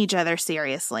taking each other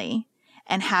seriously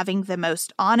and having the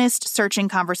most honest, searching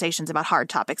conversations about hard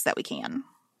topics that we can?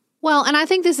 Well, and I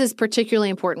think this is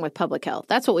particularly important with public health.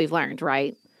 That's what we've learned,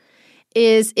 right?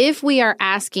 Is if we are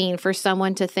asking for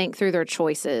someone to think through their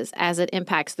choices as it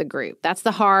impacts the group. That's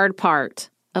the hard part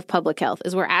of public health,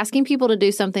 is we're asking people to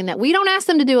do something that we don't ask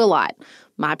them to do a lot.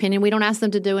 My opinion, we don't ask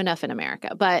them to do enough in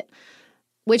America, but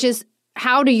which is,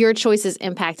 how do your choices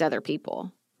impact other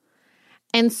people?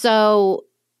 And so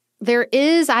there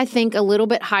is, I think, a little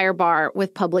bit higher bar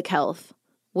with public health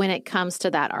when it comes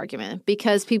to that argument,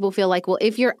 because people feel like, well,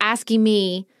 if you're asking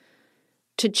me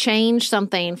to change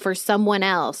something for someone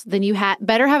else, then you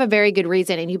better have a very good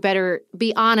reason, and you better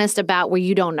be honest about where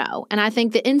you don't know. And I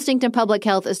think the instinct in public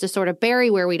health is to sort of bury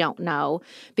where we don't know,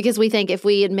 because we think if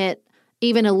we admit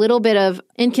even a little bit of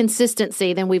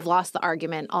inconsistency, then we've lost the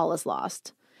argument, all is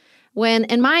lost. When,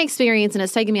 in my experience, and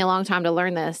it's taken me a long time to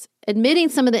learn this, admitting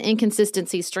some of the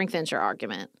inconsistencies strengthens your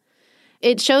argument.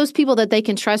 It shows people that they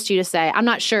can trust you to say, I'm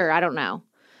not sure, I don't know.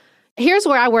 Here's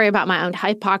where I worry about my own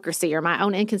hypocrisy or my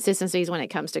own inconsistencies when it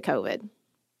comes to COVID.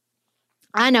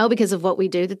 I know, because of what we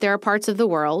do, that there are parts of the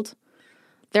world,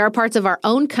 there are parts of our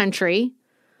own country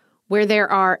where there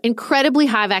are incredibly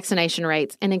high vaccination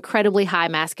rates and incredibly high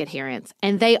mask adherence,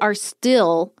 and they are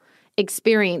still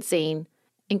experiencing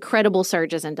incredible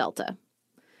surges in Delta.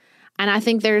 And I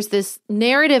think there's this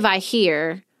narrative I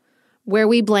hear where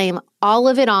we blame all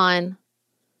of it on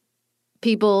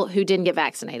people who didn't get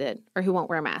vaccinated or who won't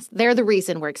wear masks. They're the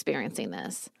reason we're experiencing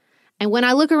this. And when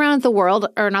I look around at the world,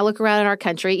 or when I look around at our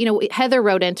country, you know, Heather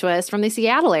wrote into us from the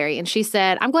Seattle area, and she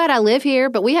said, I'm glad I live here,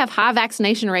 but we have high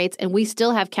vaccination rates and we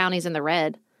still have counties in the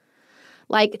red.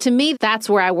 Like, to me, that's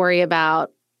where I worry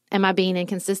about, am I being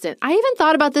inconsistent? I even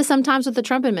thought about this sometimes with the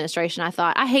Trump administration. I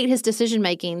thought, I hate his decision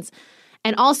makings.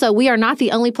 And also, we are not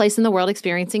the only place in the world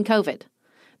experiencing COVID.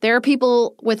 There are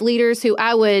people with leaders who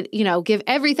I would, give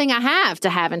everything I have to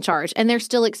have in charge, and they're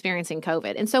still experiencing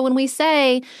COVID. And so when we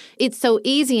say it's so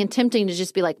easy and tempting to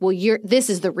just be like, well, this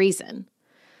is the reason,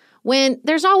 when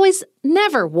there's always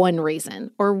never one reason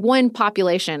or one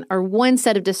population or one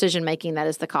set of decision making that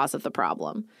is the cause of the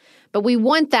problem. But we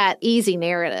want that easy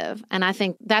narrative. And I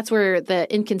think that's where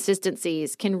the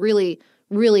inconsistencies can really,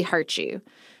 really hurt you.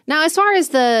 Now, as far as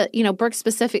the, Brooke's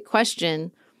specific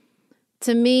question,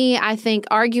 To me, I think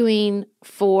arguing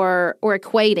for or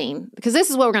equating, because this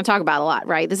is what we're going to talk about a lot,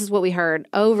 right? This is what we heard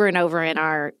over and over in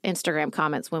our Instagram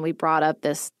comments when we brought up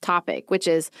this topic, which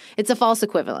is it's a false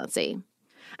equivalency.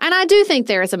 And I do think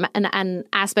there is an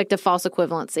aspect of false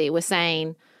equivalency with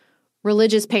saying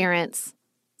religious parents'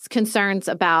 concerns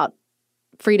about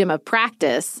freedom of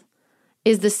practice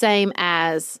is the same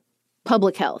as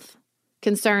public health,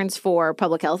 concerns for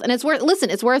public health. And it's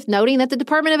worth noting that the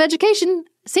Department of Education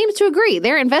seems to agree.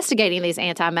 They're investigating these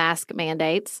anti-mask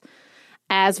mandates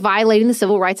as violating the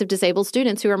civil rights of disabled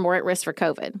students who are more at risk for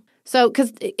COVID. So,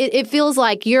 because it feels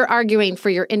like you're arguing for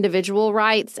your individual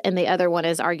rights and the other one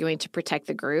is arguing to protect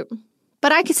the group.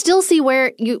 But I can still see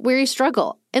where you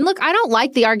struggle. And look, I don't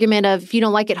like the argument of if you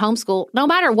don't like it, homeschool, no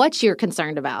matter what you're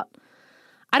concerned about.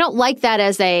 I don't like that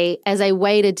as a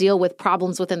way to deal with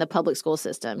problems within the public school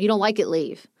system. You don't like it,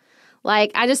 leave.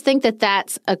 Like, I just think that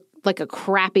that's a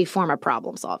crappy form of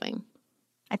problem solving.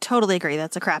 I totally agree.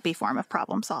 That's a crappy form of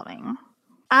problem solving.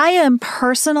 I am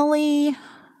personally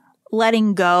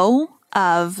letting go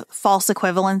of false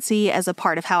equivalency as a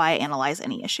part of how I analyze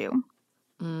any issue.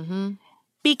 Mm-hmm.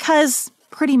 Because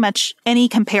pretty much any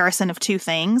comparison of two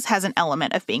things has an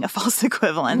element of being a false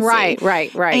equivalency. Right.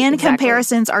 And exactly.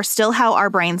 Comparisons are still how our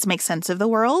brains make sense of the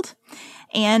world.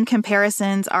 And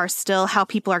comparisons are still how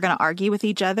people are going to argue with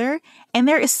each other. And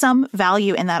there is some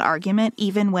value in that argument,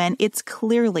 even when it's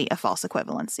clearly a false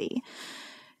equivalency.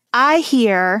 I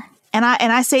hear, and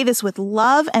I say this with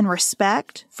love and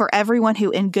respect for everyone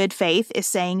who in good faith is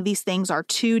saying these things are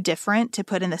too different to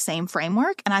put in the same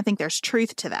framework. And I think there's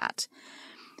truth to that.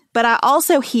 But I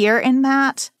also hear in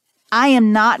that I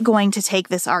am not going to take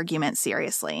this argument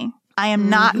seriously. I am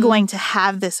not going to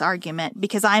have this argument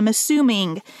because I'm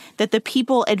assuming that the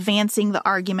people advancing the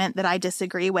argument that I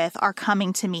disagree with are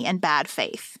coming to me in bad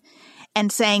faith. And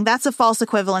saying that's a false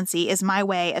equivalency is my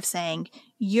way of saying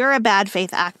you're a bad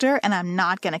faith actor and I'm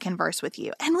not going to converse with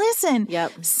you. And listen,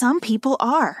 Some people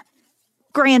are.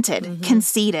 Granted,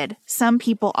 conceded, some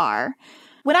people are.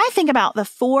 When I think about the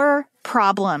 4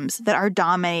 problems that are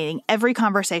dominating every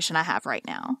conversation I have right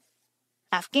now,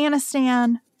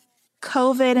 Afghanistan,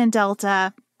 COVID and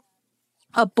Delta,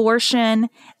 abortion,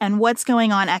 and what's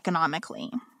going on economically.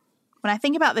 When I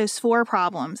think about those 4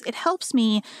 problems, it helps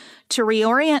me to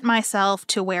reorient myself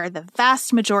to where the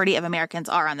vast majority of Americans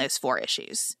are on those 4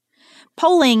 issues.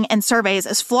 Polling and surveys,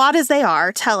 as flawed as they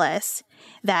are, tell us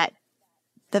that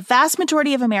the vast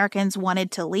majority of Americans wanted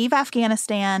to leave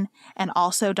Afghanistan and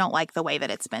also don't like the way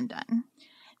that it's been done.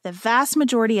 The vast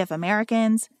majority of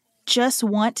Americans just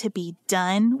want to be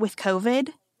done with COVID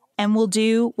and will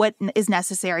do what is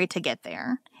necessary to get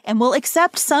there. And will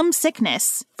accept some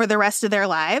sickness for the rest of their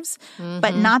lives,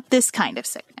 but not this kind of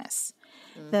sickness.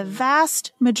 The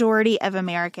vast majority of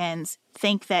Americans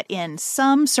think that in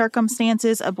some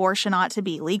circumstances, abortion ought to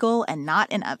be legal and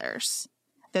not in others.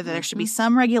 That there should be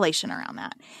some regulation around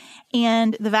that.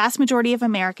 And the vast majority of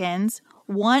Americans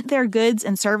want their goods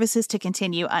and services to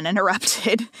continue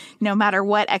uninterrupted, no matter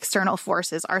what external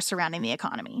forces are surrounding the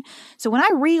economy. So when I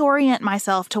reorient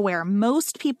myself to where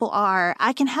most people are,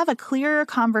 I can have a clearer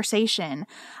conversation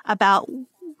about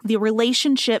the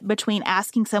relationship between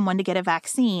asking someone to get a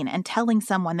vaccine and telling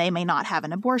someone they may not have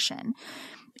an abortion.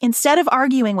 Instead of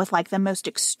arguing with like the most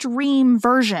extreme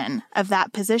version of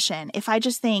that position, if I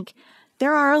just think,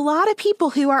 there are a lot of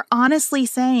people who are honestly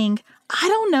saying, I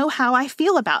don't know how I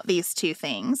feel about these 2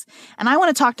 things. And I want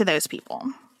to talk to those people.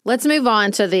 Let's move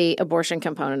on to the abortion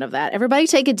component of that. Everybody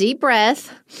take a deep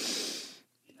breath.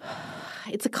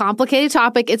 It's a complicated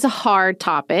topic. It's a hard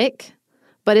topic,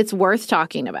 but it's worth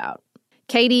talking about.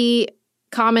 Katie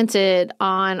commented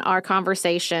on our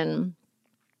conversation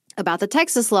about the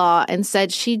Texas law and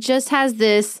said she just has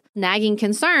this nagging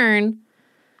concern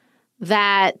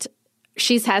that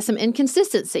she's had some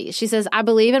inconsistency. She says, I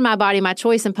believe in my body, my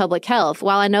choice in public health.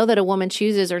 While I know that a woman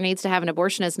chooses or needs to have an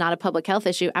abortion is not a public health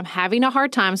issue, I'm having a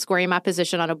hard time squaring my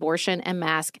position on abortion and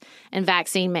mask and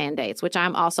vaccine mandates, which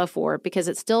I'm also for because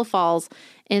it still falls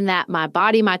in that my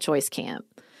body, my choice camp.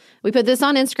 We put this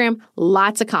on Instagram,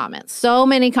 lots of comments, so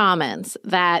many comments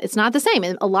that it's not the same.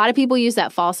 And a lot of people use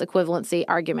that false equivalency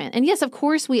argument. And yes, of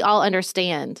course, we all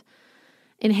understand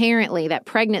inherently that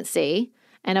pregnancy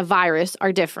and a virus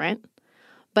are different.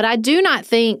 But I do not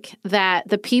think that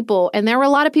the people, and there were a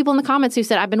lot of people in the comments who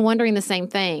said, I've been wondering the same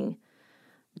thing,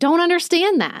 don't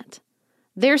understand that.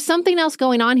 There's something else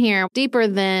going on here deeper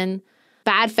than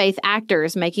bad faith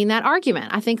actors making that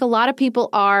argument. I think a lot of people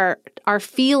are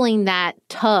feeling that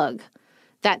tug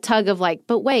of like,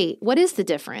 but wait, what is the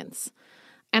difference?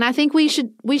 And I think we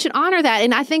should honor that.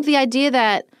 And I think the idea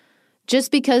that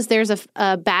just because there's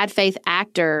a bad faith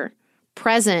actor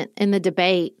present in the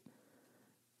debate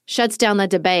shuts down the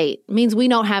debate, means we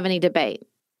don't have any debate.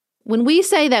 When we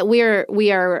say that we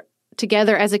are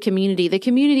together as a community, the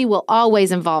community will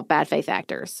always involve bad faith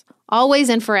actors, always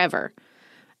and forever.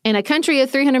 In a country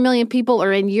of 300 million people,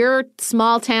 or in your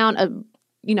small town of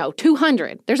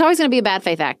 200, there's always going to be a bad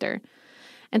faith actor.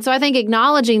 And so I think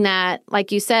acknowledging that,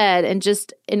 like you said, and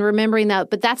just in remembering that,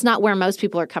 but that's not where most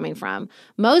people are coming from.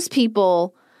 Most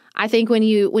people, I think when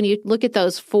you look at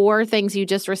those 4 things you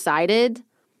just recited,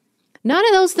 none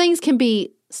of those things can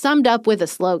be summed up with a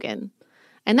slogan.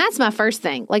 And that's my first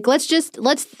thing. Like, let's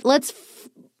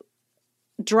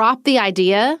drop the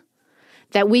idea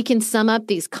that we can sum up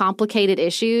these complicated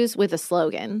issues with a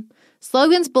slogan.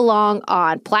 Slogans belong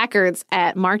on placards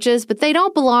at marches, but they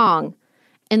don't belong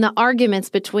in the arguments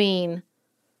between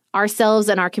ourselves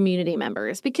and our community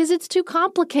members because it's too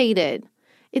complicated.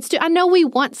 I know we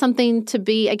want something to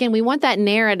be, again, we want that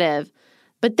narrative,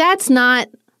 but that's not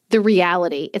the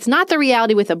reality. It's not the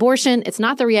reality with abortion. It's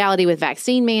not the reality with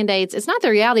vaccine mandates. It's not the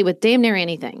reality with damn near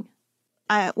anything.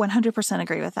 I 100%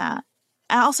 agree with that.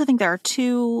 I also think there are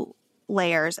 2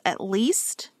 layers at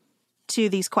least to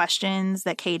these questions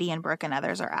that Katie and Brooke and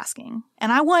others are asking.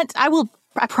 And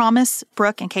I promise,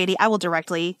 Brooke and Katie, I will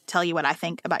directly tell you what I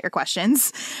think about your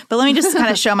questions. But let me just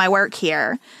kind of show my work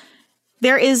here.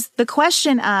 There is the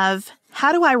question of,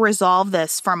 how do I resolve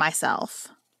this for myself?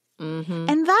 Mm-hmm.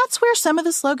 And that's where some of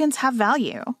the slogans have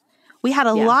value. We had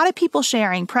a lot of people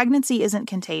sharing, pregnancy isn't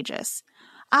contagious.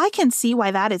 I can see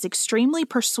why that is extremely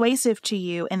persuasive to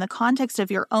you in the context of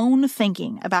your own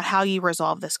thinking about how you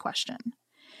resolve this question.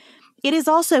 It is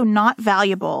also not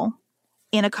valuable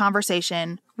in a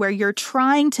conversation where you're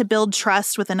trying to build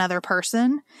trust with another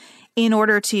person in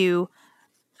order to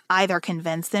either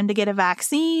convince them to get a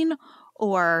vaccine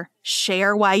or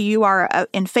share why you are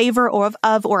in favor of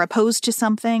or opposed to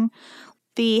something.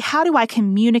 The how do I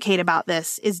communicate about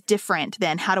this is different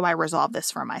than how do I resolve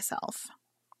this for myself.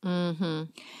 Mm-hmm.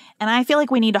 And I feel like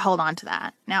we need to hold on to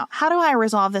that. Now, how do I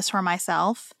resolve this for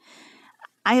myself?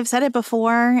 I have said it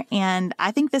before, and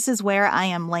I think this is where I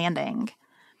am landing.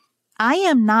 I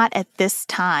am not at this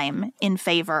time in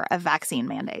favor of vaccine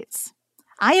mandates.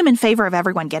 I am in favor of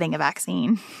everyone getting a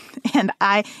vaccine. And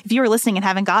if you are listening and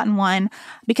haven't gotten one,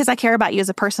 because I care about you as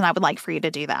a person, I would like for you to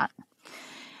do that.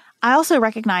 I also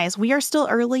recognize we are still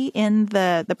early in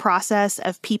the process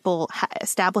of people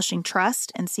establishing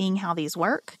trust and seeing how these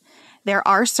work. There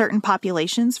are certain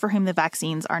populations for whom the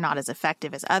vaccines are not as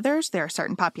effective as others. There are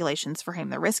certain populations for whom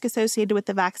the risk associated with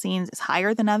the vaccines is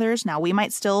higher than others. Now, we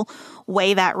might still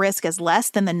weigh that risk as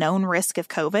less than the known risk of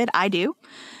COVID. I do.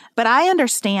 But I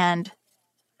understand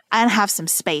and have some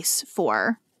space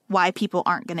for why people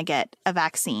aren't going to get a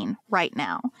vaccine right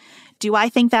now. Do I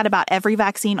think that about every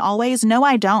vaccine always? No,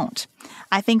 I don't.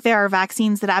 I think there are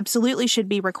vaccines that absolutely should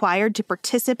be required to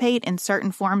participate in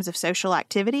certain forms of social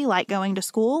activity, like going to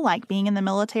school, like being in the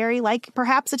military, like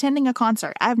perhaps attending a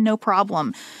concert. I have no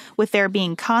problem with there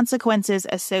being consequences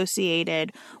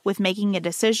associated with making a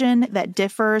decision that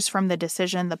differs from the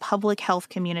decision the public health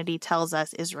community tells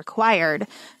us is required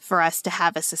for us to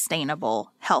have a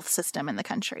sustainable health system in the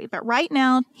country. But right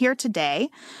now, here today,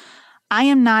 I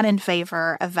am not in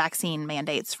favor of vaccine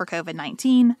mandates for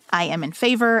COVID-19. I am in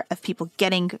favor of people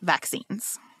getting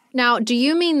vaccines. Now, do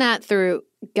you mean that through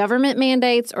government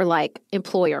mandates or like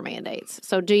employer mandates?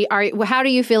 So how do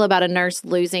you feel about a nurse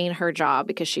losing her job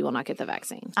because she will not get the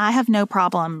vaccine? I have no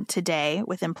problem today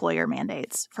with employer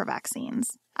mandates for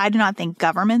vaccines. I do not think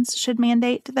governments should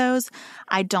mandate those.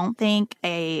 I don't think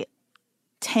a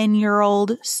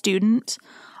 10-year-old student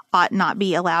ought not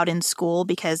be allowed in school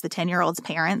because the 10-year-old's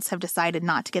parents have decided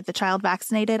not to get the child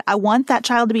vaccinated. I want that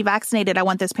child to be vaccinated. I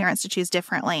want those parents to choose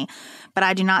differently. But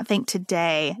I do not think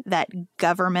today that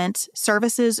government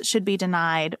services should be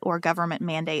denied or government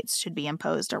mandates should be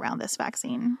imposed around this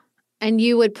vaccine. And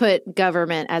you would put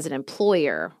government as an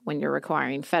employer when you're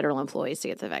requiring federal employees to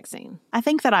get the vaccine? I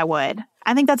think that I would.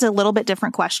 I think that's a little bit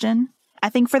different question. I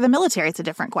think for the military, it's a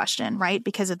different question, right?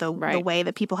 Because of the way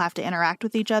that people have to interact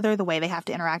with each other, the way they have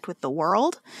to interact with the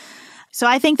world. So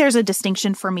I think there's a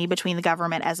distinction for me between the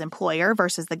government as employer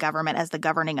versus the government as the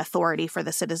governing authority for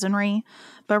the citizenry.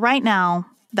 But right now,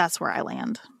 that's where I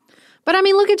land. But I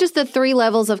mean, look at just the 3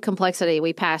 levels of complexity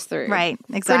we pass through. Right,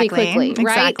 exactly. Pretty quickly,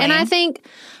 right? And I think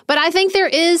there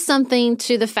is something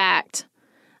to the fact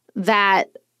that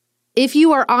if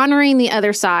you are honoring the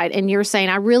other side and you're saying,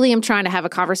 I really am trying to have a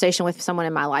conversation with someone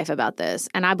in my life about this,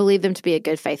 and I believe them to be a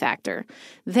good faith actor,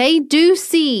 they do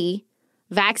see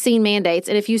vaccine mandates,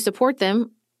 and if you support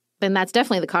them, then that's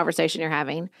definitely the conversation you're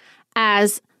having,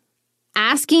 as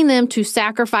asking them to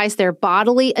sacrifice their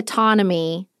bodily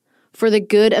autonomy for the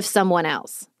good of someone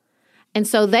else. And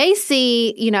so they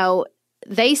see,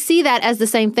 they see that as the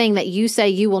same thing that you say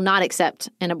you will not accept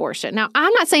an abortion. Now,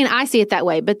 I'm not saying I see it that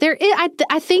way, but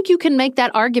I think you can make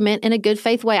that argument in a good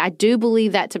faith way. I do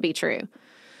believe that to be true.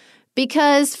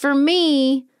 Because for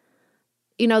me,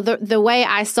 the way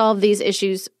I solve these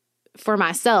issues for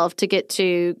myself, to get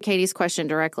to Katie's question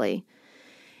directly,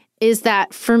 is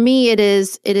that for me, it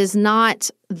is not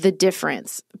the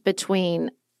difference between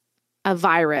a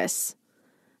virus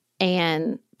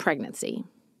and pregnancy.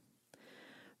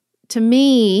 To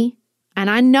me, and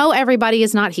I know everybody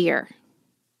is not here,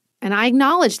 and I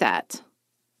acknowledge that.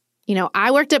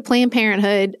 I worked at Planned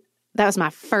Parenthood. That was my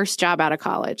first job out of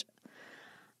college.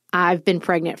 I've been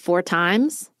pregnant 4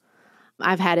 times.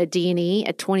 I've had a D&E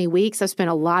at 20 weeks. I've spent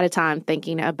a lot of time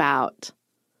thinking about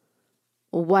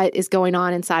what is going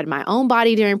on inside my own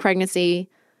body during pregnancy,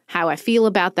 how I feel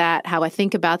about that, how I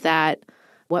think about that,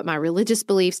 what my religious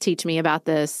beliefs teach me about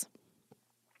this.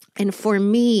 And for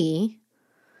me,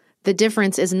 the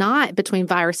difference is not between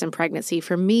virus and pregnancy.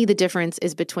 For me, the difference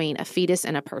is between a fetus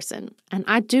and a person. And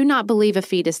I do not believe a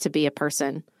fetus to be a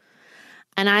person.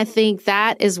 And I think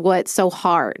that is what's so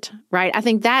hard, right? I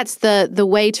think that's the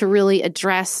way to really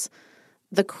address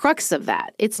the crux of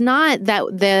that. It's not that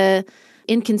the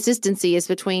inconsistency is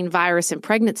between virus and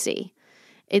pregnancy.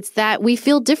 It's that we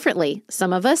feel differently.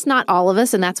 Some of us, not all of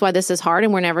us, and that's why this is hard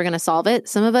and we're never going to solve it.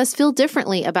 Some of us feel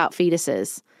differently about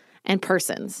fetuses and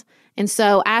persons. And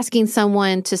so asking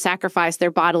someone to sacrifice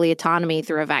their bodily autonomy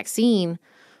through a vaccine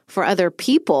for other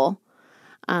people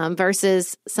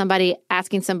versus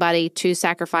asking somebody to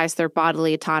sacrifice their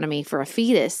bodily autonomy for a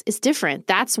fetus is different.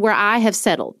 That's where I have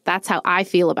settled. That's how I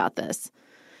feel about this.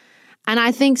 And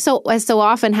I think as so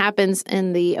often happens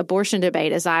in the abortion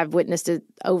debate, as I've witnessed it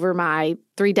over my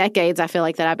 3 decades, I feel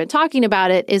like that I've been talking about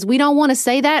it, is we don't want to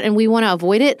say that and we want to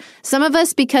avoid it. Some of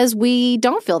us because we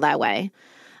don't feel that way.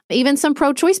 Even some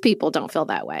pro-choice people don't feel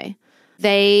that way.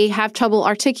 They have trouble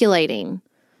articulating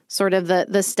sort of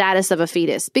the status of a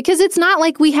fetus because it's not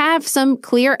like we have some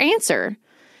clear answer.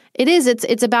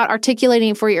 It's about articulating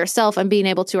it for yourself and being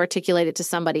able to articulate it to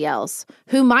somebody else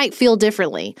who might feel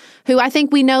differently, who I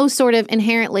think we know sort of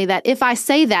inherently that if I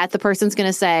say that, the person's going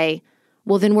to say,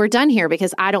 well, then we're done here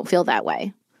because I don't feel that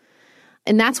way.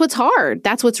 And that's what's hard.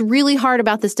 That's what's really hard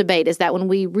about this debate is that when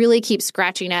we really keep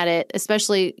scratching at it,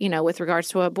 especially, with regards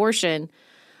to abortion,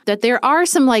 that there are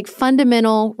some like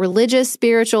fundamental religious,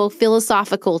 spiritual,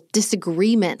 philosophical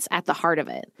disagreements at the heart of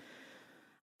it.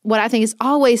 What I think is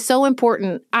always so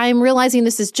important, I'm realizing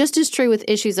this is just as true with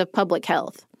issues of public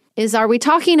health, is are we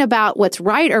talking about what's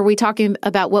right or are we talking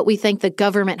about what we think the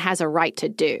government has a right to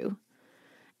do?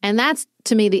 And that's,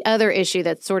 to me, the other issue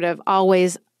that's sort of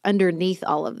always underneath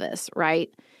all of this,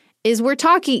 right? Is we're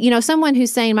talking, someone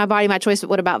who's saying my body, my choice, but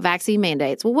what about vaccine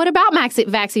mandates? Well, what about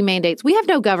vaccine mandates? We have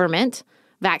no government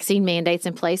vaccine mandates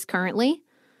in place currently.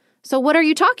 So what are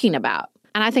you talking about?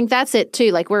 And I think that's it too.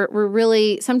 Like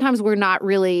sometimes we're not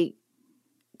really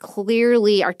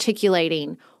clearly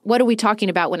articulating what are we talking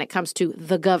about when it comes to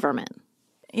the government.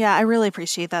 Yeah, I really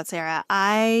appreciate that, Sarah.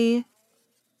 I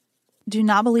do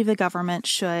not believe the government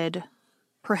should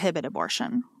prohibit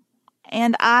abortion.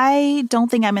 And I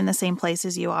don't think I'm in the same place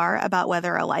as you are about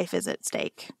whether a life is at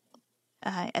stake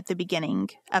at the beginning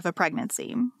of a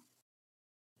pregnancy.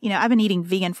 I've been eating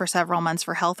vegan for several months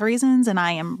for health reasons, and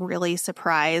I am really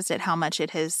surprised at how much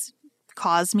it has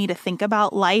caused me to think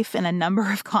about life in a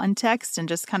number of contexts and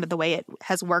just kind of the way it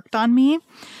has worked on me.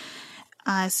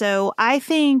 So I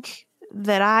think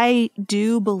that I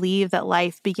do believe that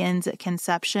life begins at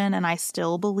conception, and I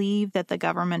still believe that the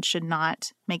government should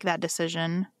not make that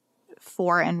decision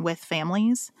for and with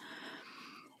families.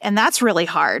 And that's really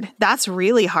hard. That's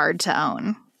really hard to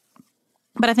own.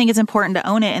 But I think it's important to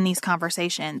own it in these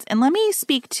conversations. And let me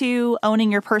speak to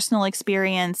owning your personal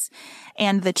experience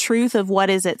and the truth of what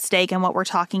is at stake and what we're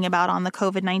talking about on the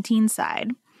COVID-19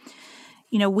 side.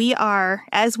 We are,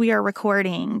 as we are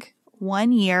recording,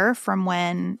 1 year from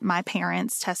when my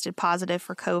parents tested positive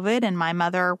for COVID and my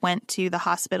mother went to the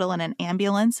hospital in an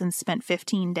ambulance and spent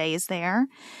 15 days there.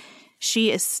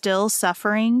 She is still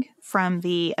suffering from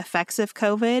the effects of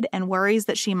COVID and worries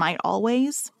that she might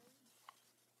always.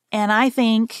 And I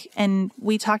think, and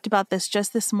we talked about this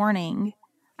just this morning,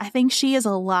 I think she is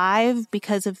alive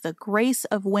because of the grace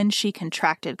of when she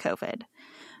contracted COVID,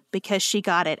 because she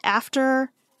got it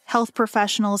after health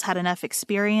professionals had enough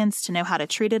experience to know how to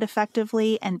treat it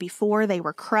effectively and before they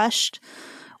were crushed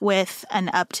with an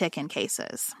uptick in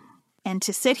cases. And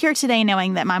to sit here today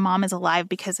knowing that my mom is alive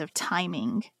because of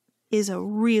timing is a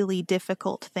really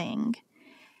difficult thing.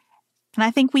 And I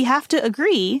think we have to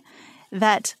agree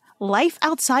that life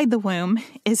outside the womb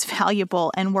is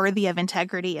valuable and worthy of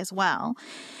integrity as well.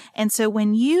 And so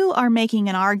when you are making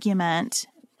an argument,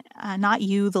 not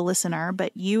you, the listener,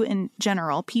 but you in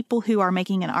general, people who are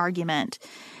making an argument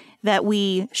that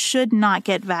we should not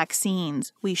get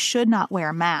vaccines, we should not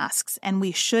wear masks, and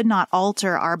we should not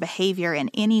alter our behavior in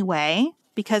any way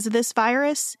because of this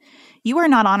virus, you are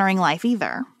not honoring life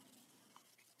either.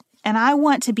 And I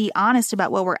want to be honest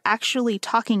about what we're actually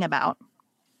talking about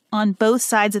on both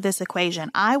sides of this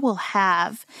equation. I will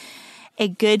have a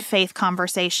good faith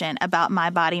conversation about my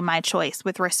body, my choice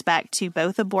with respect to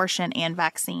both abortion and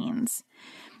vaccines.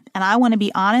 And I want to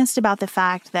be honest about the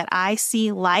fact that I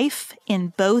see life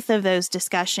in both of those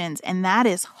discussions, and that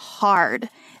is hard.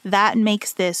 That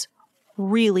makes this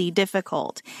really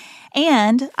difficult.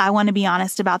 And I want to be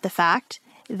honest about the fact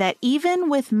that even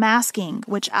with masking,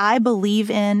 which I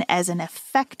believe in as an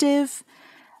effective,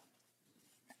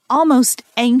 almost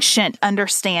ancient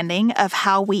understanding of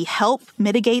how we help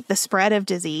mitigate the spread of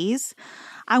disease,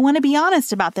 I want to be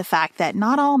honest about the fact that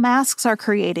not all masks are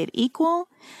created equal.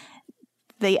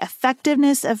 The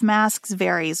effectiveness of masks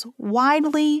varies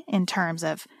widely in terms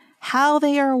of how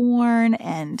they are worn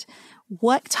and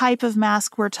what type of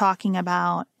mask we're talking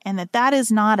about, and that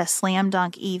is not a slam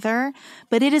dunk either,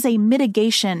 but it is a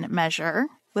mitigation measure.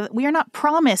 We are not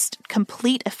promised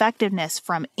complete effectiveness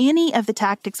from any of the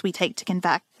tactics we take to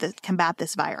combat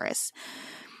this virus,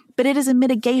 but it is a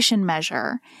mitigation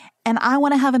measure. And I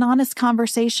want to have an honest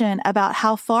conversation about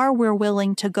how far we're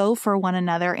willing to go for one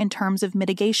another in terms of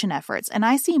mitigation efforts. And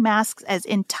I see masks as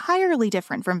entirely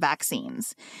different from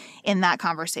vaccines in that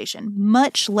conversation.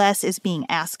 Much less is being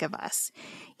asked of us,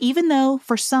 even though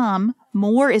for some,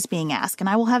 more is being asked. And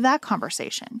I will have that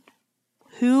conversation.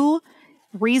 Who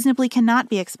reasonably cannot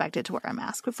be expected to wear a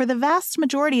mask? But for the vast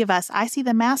majority of us, I see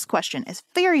the mask question as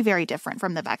very, very different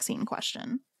from the vaccine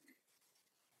question.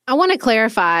 I want to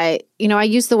clarify, I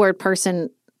used the word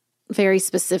person very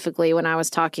specifically when I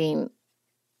was talking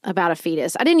about a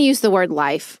fetus. I didn't use the word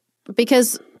life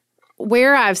because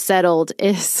where I've settled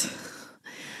is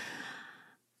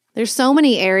there's so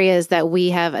many areas that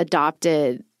we have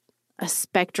adopted a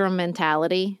spectrum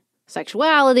mentality,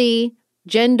 sexuality,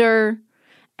 gender,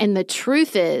 and the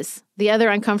truth is, the other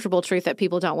uncomfortable truth that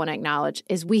people don't want to acknowledge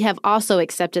is we have also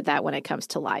accepted that when it comes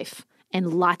to life. In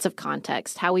lots of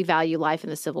context, how we value life in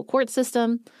the civil court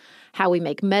system, how we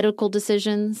make medical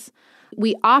decisions.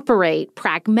 We operate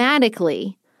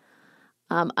pragmatically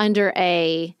under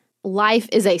a life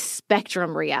is a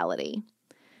spectrum reality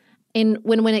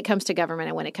when it comes to government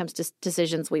and when it comes to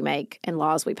decisions we make and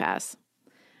laws we pass.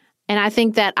 And I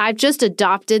think that I've just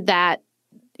adopted that.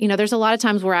 There's a lot of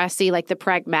times where I see like the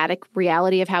pragmatic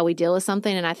reality of how we deal with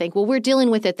something. And I think, well, we're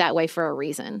dealing with it that way for a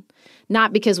reason,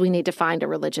 not because we need to find a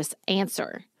religious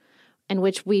answer in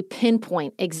which we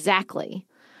pinpoint exactly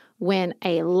when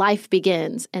a life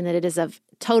begins and that it is of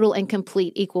total and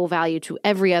complete equal value to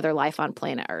every other life on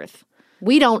planet Earth.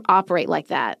 We don't operate like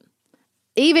that,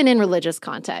 even in religious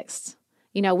contexts.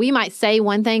 We might say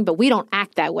one thing, but we don't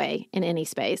act that way in any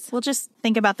space. Well, just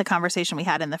think about the conversation we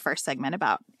had in the first segment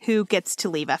about who gets to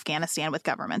leave Afghanistan with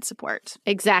government support.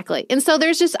 Exactly. And so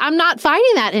I'm not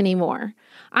fighting that anymore.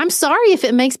 I'm sorry if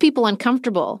it makes people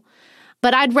uncomfortable,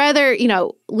 but I'd rather,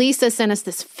 Lisa sent us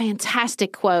this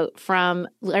fantastic quote from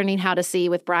Learning How to See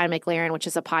with Brian McLaren, which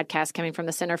is a podcast coming from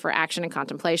the Center for Action and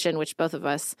Contemplation, which both of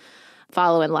us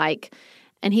follow and like.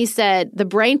 And he said, the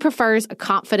brain prefers a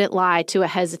confident lie to a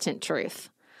hesitant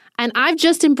truth. And I've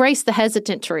just embraced the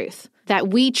hesitant truth that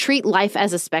we treat life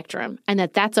as a spectrum and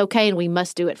that that's okay and we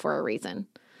must do it for a reason.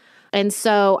 And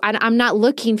so I'm not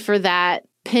looking for that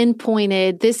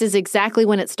pinpointed, this is exactly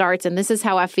when it starts and this is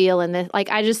how I feel. And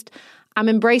I'm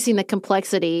embracing the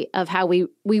complexity of how we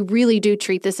really do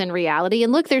treat this in reality.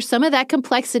 And look, there's some of that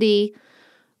complexity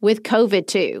with COVID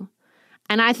too.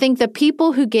 And I think the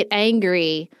people who get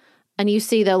angry and you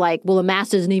see the the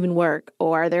mask doesn't even work,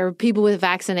 or there are people with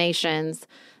vaccinations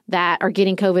that are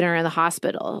getting COVID and are in the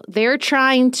hospital. They're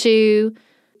trying to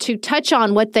touch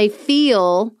on what they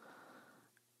feel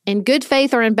in good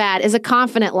faith or in bad is a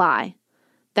confident lie.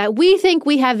 That we think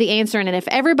we have the answer and if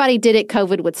everybody did it,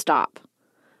 COVID would stop.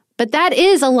 But that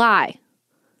is a lie.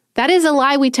 That is a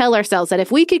lie we tell ourselves that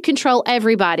if we could control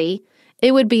everybody,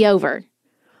 it would be over.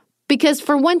 Because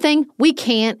for one thing, we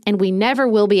can't and we never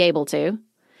will be able to.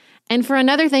 And for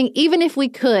another thing, even if we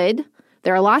could,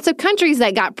 there are lots of countries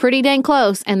that got pretty dang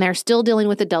close and they're still dealing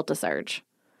with the Delta surge.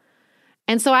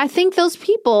 And so I think those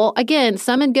people, again,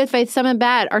 some in good faith, some in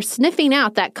bad, are sniffing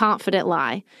out that confident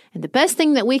lie. And the best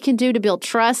thing that we can do to build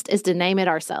trust is to name it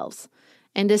ourselves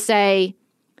and to say,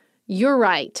 you're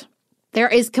right. There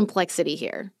is complexity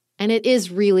here. And it is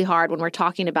really hard when we're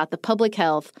talking about the public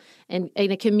health and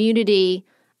in a community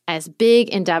as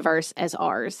big and diverse as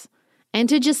ours. And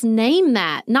to just name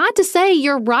that, not to say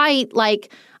you're right,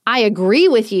 like I agree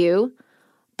with you,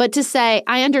 but to say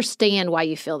I understand why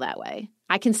you feel that way.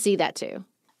 I can see that too.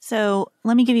 So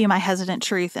let me give you my hesitant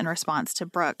truth in response to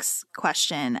Brooke's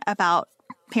question about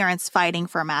parents fighting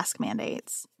for mask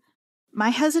mandates. My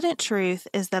hesitant truth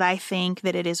is that I think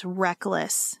that it is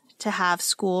reckless to have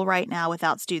school right now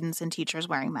without students and teachers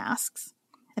wearing masks.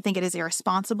 I think it is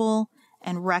irresponsible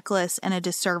and reckless and a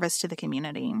disservice to the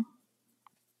community.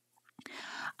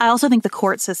 I also think the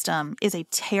court system is a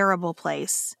terrible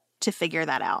place to figure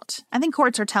that out. I think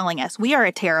courts are telling us we are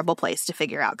a terrible place to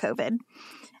figure out COVID.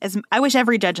 I wish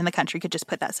every judge in the country could just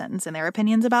put that sentence in their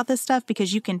opinions about this stuff,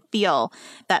 because you can feel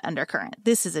that undercurrent.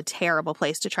 This is a terrible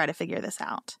place to try to figure this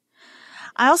out.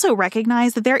 I also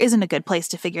recognize that there isn't a good place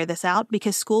to figure this out,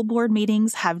 because school board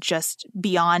meetings have just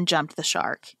beyond jumped the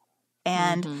shark.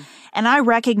 And I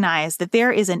recognize that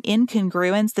there is an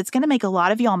incongruence that's going to make a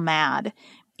lot of y'all mad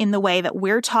in the way that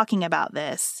we're talking about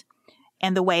this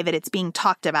and the way that it's being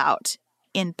talked about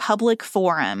in public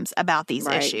forums about these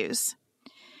issues.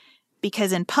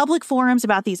 Because in public forums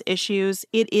about these issues,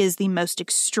 it is the most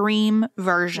extreme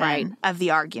version of the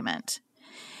argument.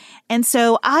 And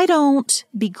so I don't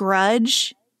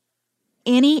begrudge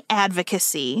any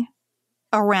advocacy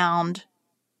around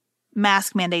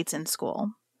mask mandates in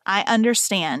school. I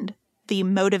understand the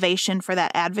motivation for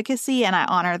that advocacy, and I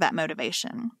honor that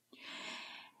motivation.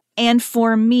 And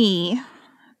for me,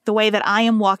 the way that I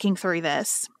am walking through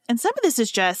this, and some of this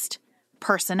is just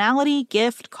personality,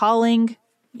 gift, calling,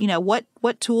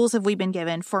 what tools have we been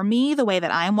given? For me, the way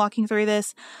that I am walking through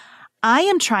this, I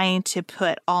am trying to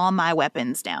put all my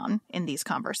weapons down in these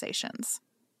conversations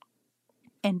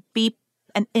and be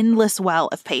an endless well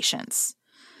of patience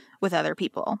with other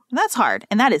people. And that's hard.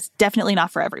 And that is definitely not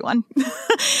for everyone.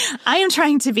 I am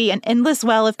trying to be an endless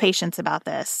well of patience about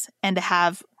this and to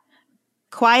have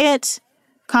quiet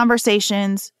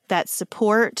conversations that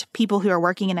support people who are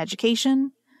working in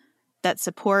education, that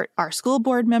support our school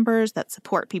board members, that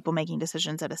support people making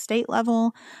decisions at a state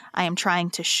level. I am trying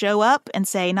to show up and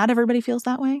say, not everybody feels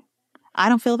that way. I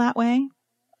don't feel that way.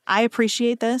 I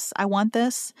appreciate this. I want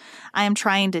this. I am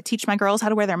trying to teach my girls how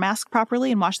to wear their mask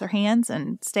properly and wash their hands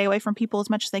and stay away from people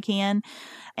as much as they can,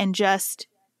 and just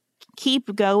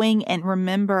keep going and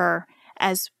remember,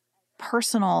 as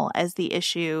personal as the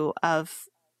issue of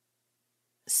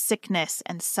sickness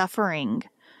and suffering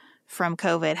from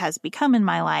COVID has become in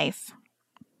my life,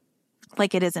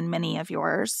 like it is in many of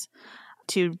yours,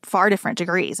 to far different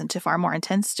degrees and to far more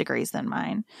intense degrees than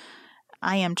mine,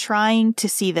 I am trying to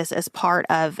see this as part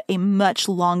of a much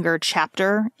longer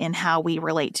chapter in how we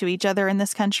relate to each other in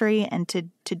this country, and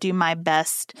to do my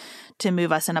best to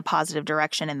move us in a positive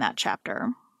direction in that chapter.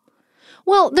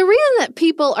 Well, the reason that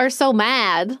people are so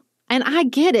mad, and I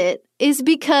get it, is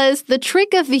because the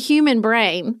trick of the human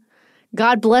brain,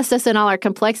 God bless us in all our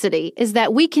complexity, is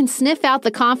that we can sniff out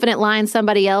the confident lie in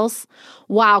somebody else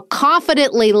while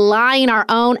confidently lying our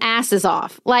own asses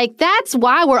off. Like, that's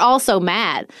why we're all so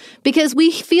mad, because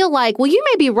we feel like, well, you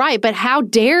may be right, but how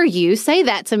dare you say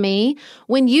that to me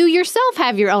when you yourself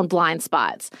have your own blind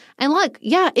spots? And look,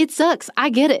 yeah, it sucks. I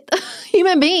get it.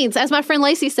 Human beings, as my friend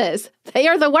Lacey says, they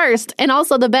are the worst and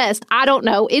also the best. I don't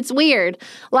know. It's weird.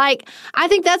 Like, I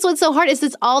think that's what's so hard is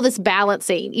this all this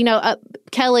balancing.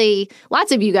 Kelly,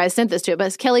 lots of you guys sent this to it,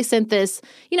 but Kelly sent this,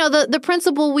 the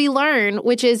principle we learn,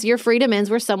 which is your freedom ends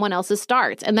where someone else's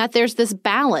starts, and that there's this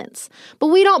balance. But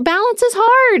we don't balance as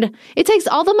hard. It takes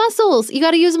all the muscles. You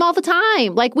got to use them all the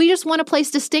time. Like, we just want a place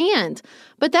to stand.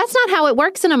 But that's not how it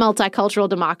works in a multicultural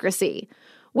democracy.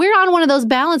 We're on one of those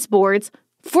balance boards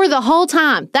for the whole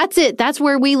time. That's it. That's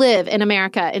where we live in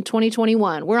America in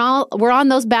 2021. We're on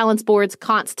those balance boards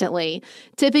constantly,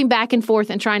 tipping back and forth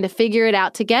and trying to figure it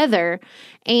out together.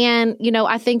 And,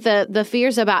 I think the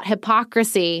fears about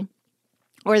hypocrisy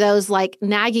or those like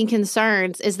nagging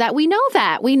concerns is that we know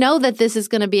that this is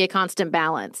going to be a constant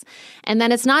balance, and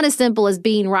that it's not as simple as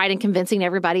being right and convincing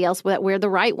everybody else that we're the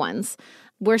right ones.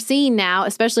 We're seeing now,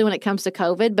 especially when it comes to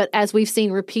COVID, but as we've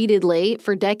seen repeatedly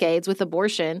for decades with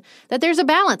abortion, that there's a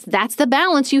balance. That's the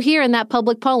balance you hear in that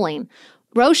public polling.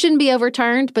 Roe shouldn't be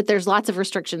overturned, but there's lots of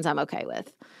restrictions I'm okay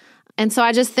with. And so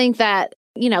I just think that,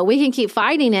 we can keep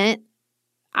fighting it.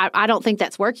 I don't think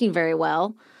that's working very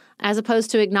well, as opposed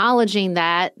to acknowledging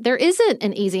that there isn't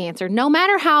an easy answer. No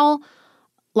matter how,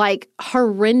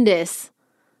 horrendous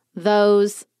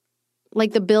those,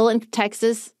 the bill in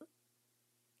Texas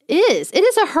is. It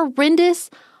is a horrendous,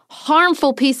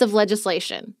 harmful piece of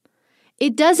legislation.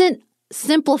 It doesn't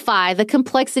simplify the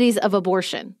complexities of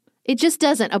abortion It just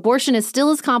doesn't. Abortion is still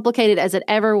as complicated as it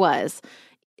ever was,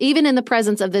 even in the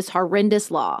presence of this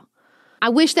horrendous law. I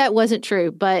wish that wasn't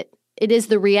true, but it is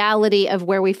the reality of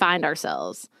where we find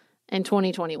ourselves in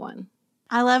 2021.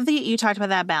 I love that you talked about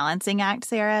that balancing act,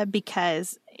 Sarah,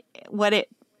 because what it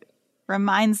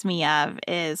reminds me of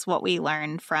is what we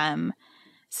learned from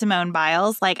Simone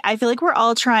Biles. Like, I feel like we're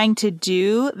all trying to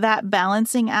do that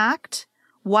balancing act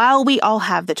while we all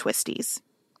have the twisties.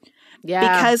 Yeah.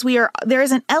 Because there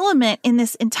is an element in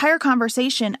this entire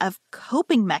conversation of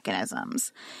coping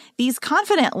mechanisms. These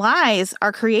confident lies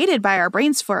are created by our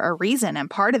brains for a reason. And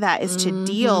part of that is to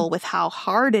deal with how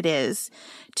hard it is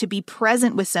to be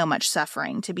present with so much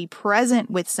suffering, to be present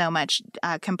with so much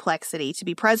complexity, to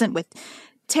be present with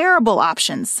terrible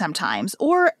options sometimes,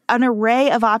 or an array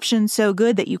of options so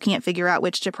good that you can't figure out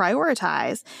which to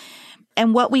prioritize.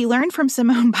 And what we learned from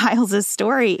Simone Biles'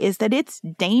 story is that it's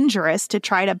dangerous to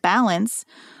try to balance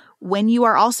when you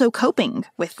are also coping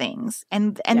with things.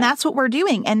 And that's what we're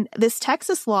doing. And this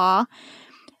Texas law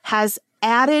has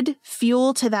added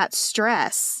fuel to that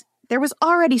stress. There was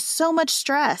already so much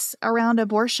stress around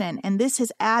abortion, and this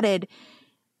has added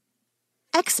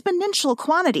exponential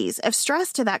quantities of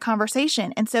stress to that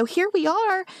conversation. And so here we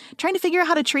are trying to figure out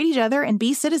how to treat each other and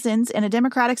be citizens in a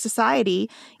democratic society,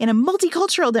 in a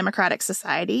multicultural democratic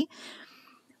society,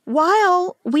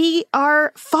 while we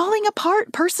are falling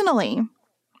apart personally.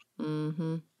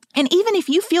 Mm-hmm. And even if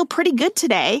you feel pretty good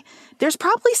today, there's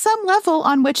probably some level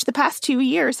on which the past 2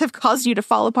 years have caused you to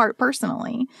fall apart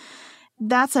personally.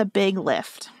 That's a big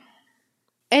lift.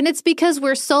 And it's because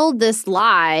we're sold this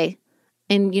lie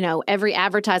in, every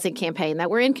advertising campaign that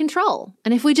we're in control.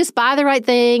 And if we just buy the right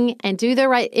thing and do the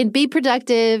right and be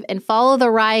productive and follow the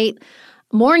right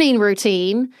morning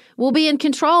routine, we'll be in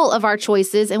control of our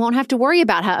choices and won't have to worry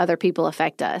about how other people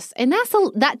affect us. And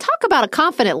that talk about a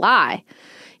confident lie.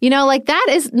 That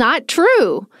is not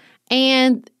true.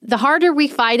 And the harder we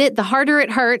fight it, the harder it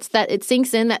hurts that it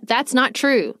sinks in that that's not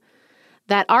true.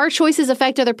 That our choices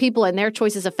affect other people and their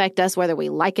choices affect us whether we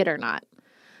like it or not.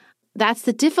 That's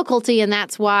the difficulty, and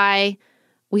that's why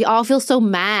we all feel so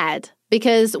mad,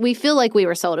 because we feel like we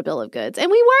were sold a bill of goods,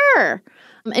 and we were,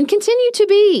 and continue to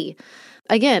be.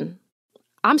 Again,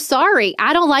 I'm sorry,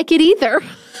 I don't like it either,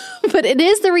 but it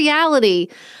is the reality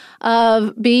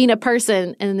of being a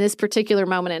person in this particular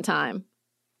moment in time.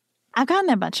 I've gotten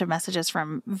a bunch of messages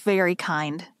from very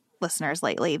kind listeners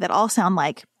lately that all sound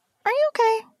like, "Are you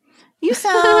okay? You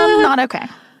sound not okay.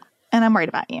 And I'm worried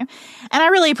about you." And I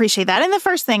really appreciate that. And the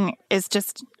first thing is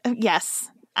just,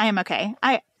 yes, I am okay.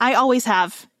 I always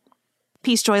have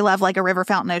peace, joy, love like a river,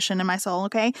 fountain, ocean in my soul,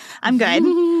 okay? I'm good.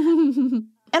 And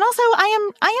also,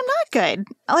 I am not good.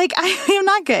 I am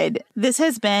not good. This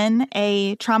has been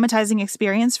a traumatizing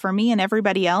experience for me and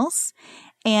everybody else.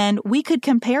 And we could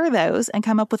compare those and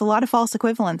come up with a lot of false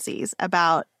equivalencies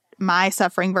about my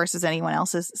suffering versus anyone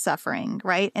else's suffering,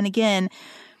 right? And again,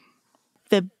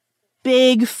 the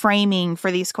big framing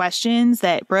for these questions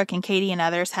that Brooke and Katie and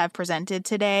others have presented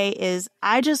today is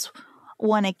I just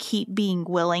want to keep being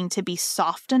willing to be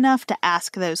soft enough to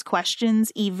ask those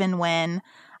questions even when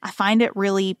I find it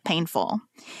really painful.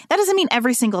 That doesn't mean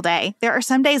every single day. There are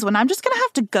some days when I'm just going to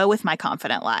have to go with my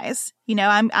confident lies.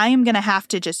 I am going to have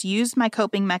to just use my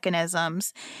coping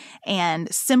mechanisms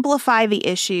and simplify the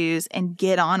issues and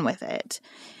get on with it.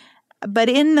 But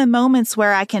in the moments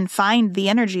where I can find the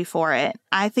energy for it,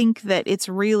 I think that it's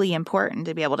really important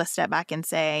to be able to step back and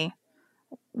say,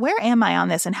 where am I on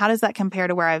this? And how does that compare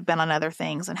to where I've been on other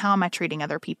things? And how am I treating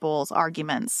other people's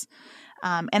arguments?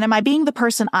 And am I being the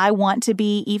person I want to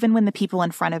be, even when the people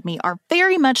in front of me are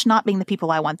very much not being the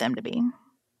people I want them to be?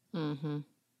 Mm-hmm.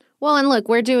 Well, and look,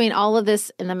 we're doing all of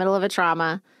this in the middle of a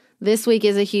trauma. This week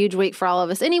is a huge week for all of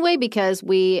us anyway, because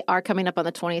we are coming up on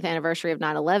the 20th anniversary of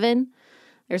 9/11.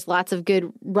 There's lots of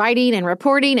good writing and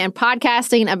reporting and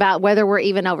podcasting about whether we're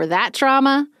even over that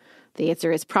trauma. The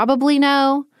answer is probably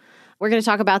no. We're going to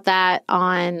talk about that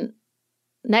on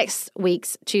next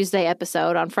week's Tuesday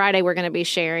episode. On Friday, we're going to be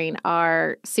sharing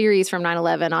our series from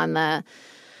 9/11 on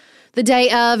the day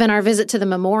of and our visit to the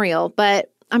memorial.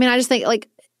 But I mean, I just think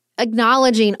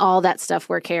acknowledging all that stuff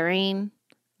we're carrying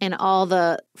and all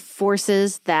the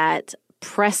forces that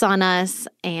press on us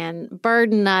and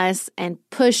burden us and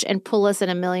push and pull us in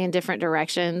a million different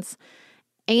directions,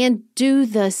 and do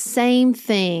the same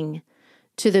thing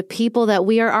to the people that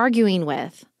we are arguing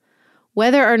with.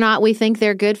 Whether or not we think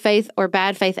they're good faith or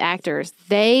bad faith actors,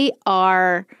 they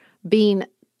are being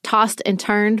tossed and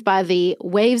turned by the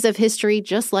waves of history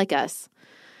just like us.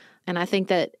 And I think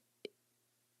that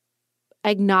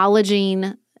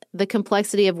acknowledging the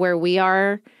complexity of where we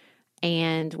are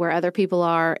and where other people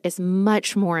are is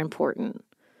much more important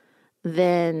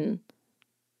than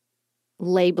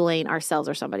labeling ourselves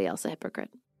or somebody else a hypocrite.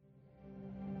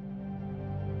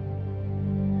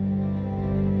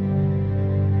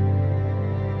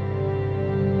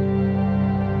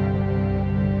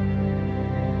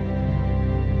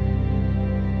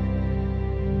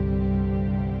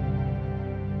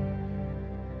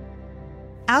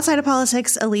 Outside of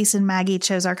politics, Elise and Maggie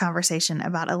chose our conversation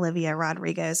about Olivia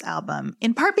Rodrigo's album,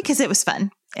 in part because it was fun,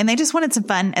 and they just wanted some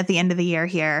fun at the end of the year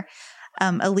here.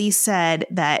 Elise said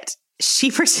that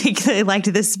she particularly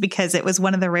liked this because it was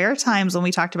one of the rare times when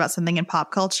we talked about something in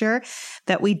pop culture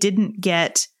that we didn't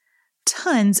get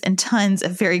tons and tons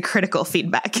of very critical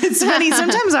feedback. It's funny.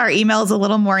 Sometimes our email is a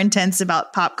little more intense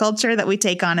about pop culture that we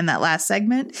take on in that last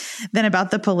segment than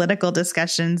about the political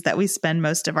discussions that we spend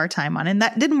most of our time on. And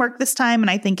that didn't work this time.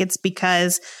 And I think it's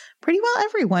because pretty well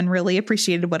everyone really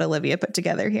appreciated what Olivia put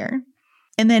together here.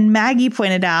 And then Maggie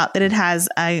pointed out that it has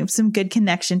some good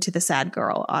connection to the Sad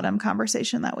Girl Autumn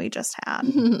conversation that we just had.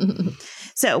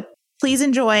 So please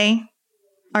enjoy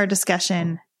our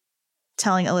discussion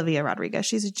telling Olivia Rodrigo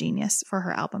she's a genius for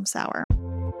her album Sour.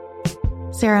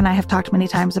 Sarah and I have talked many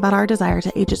times about our desire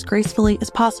to age as gracefully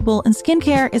as possible, and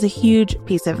skincare is a huge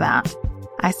piece of that.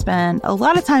 I spend a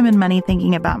lot of time and money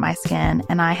thinking about my skin,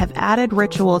 and I have added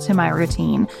Ritual to my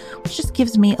routine, which just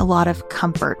gives me a lot of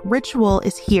comfort. Ritual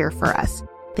is here for us.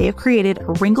 They have created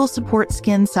a wrinkle support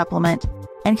skin supplement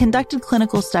and conducted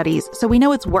clinical studies, so we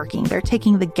know it's working. They're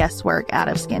taking the guesswork out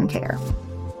of skincare.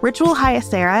 Ritual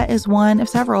Hyacera is one of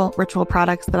several Ritual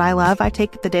products that I love. I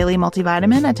take the daily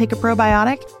multivitamin, I take a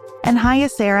probiotic, and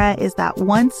Hyacera is that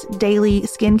once daily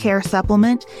skincare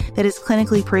supplement that is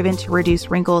clinically proven to reduce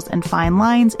wrinkles and fine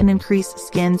lines and increase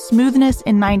skin smoothness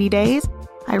in 90 days.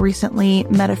 I recently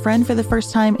met a friend for the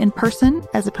first time in person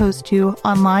as opposed to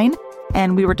online,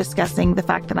 and we were discussing the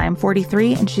fact that I am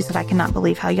 43, and she said, "I cannot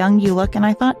believe how young you look." And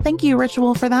I thought, thank you,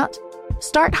 Ritual, for that.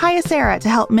 Start Hyacera to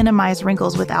help minimize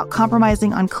wrinkles without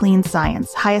compromising on clean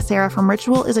science. Hyacera from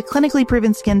Ritual is a clinically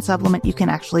proven skin supplement you can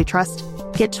actually trust.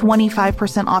 Get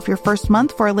 25% off your first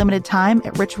month for a limited time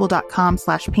at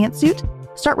ritual.com/pantsuit.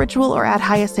 Start Ritual or add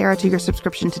Hyacera to your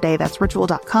subscription today. That's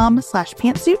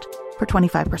ritual.com/pantsuit for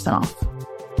 25% off.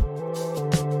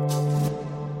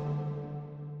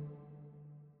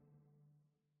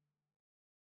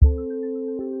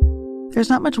 There's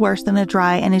not much worse than a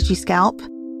dry and itchy scalp.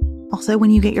 Also,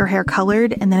 when you get your hair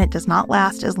colored and then it does not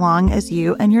last as long as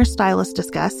you and your stylist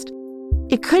discussed.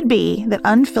 It could be that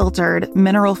unfiltered,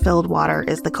 mineral-filled water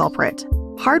is the culprit.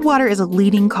 Hard water is a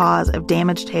leading cause of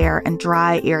damaged hair and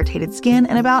dry, irritated skin,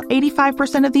 and about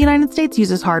 85% of the United States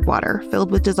uses hard water,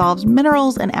 filled with dissolved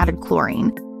minerals and added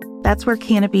chlorine. That's where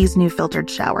Canopy's new filtered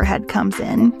shower head comes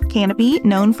in. Canopy,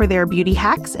 known for their beauty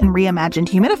hacks and reimagined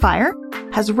humidifier,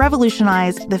 has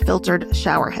revolutionized the filtered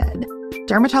shower head.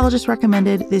 Dermatologists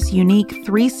recommended this unique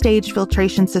 3-stage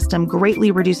filtration system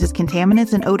greatly reduces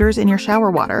contaminants and odors in your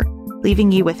shower water,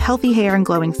 leaving you with healthy hair and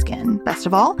glowing skin. Best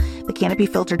of all, the Canopy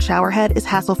filtered shower head is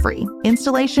hassle-free.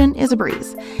 Installation is a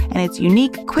breeze, and its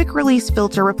unique quick-release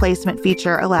filter replacement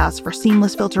feature allows for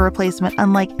seamless filter replacement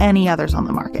unlike any others on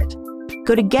the market.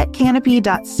 Go to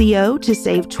getcanopy.co to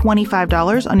save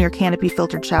 $25 on your Canopy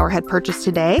filtered shower head purchase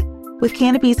today with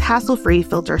Canopy's hassle-free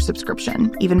filter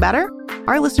subscription. Even better,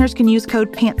 our listeners can use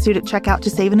code PANTSUIT at checkout to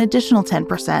save an additional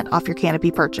 10% off your Canopy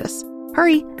purchase.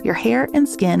 Hurry, your hair and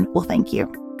skin will thank you.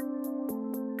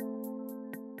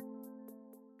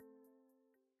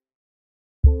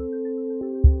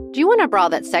 Do you want a bra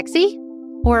that's sexy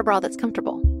or a bra that's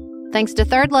comfortable? Thanks to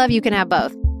Third Love, you can have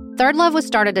both. Third Love was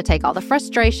started to take all the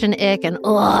frustration, ick, and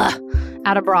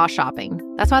out of bra shopping.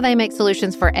 That's why they make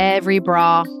solutions for every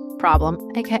bra problem,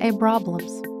 aka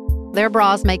problems. Their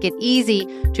bras make it easy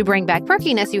to bring back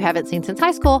perkiness you haven't seen since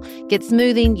high school, get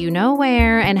smoothing you know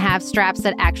where, and have straps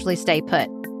that actually stay put.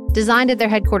 Designed at their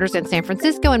headquarters in San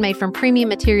Francisco and made from premium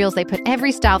materials, they put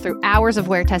every style through hours of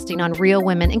wear testing on real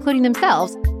women, including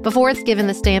themselves, before it's given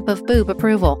the stamp of boob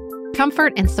approval.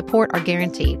 Comfort and support are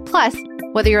guaranteed. Plus,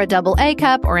 whether you're a double A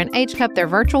cup or an H cup, their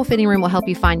virtual fitting room will help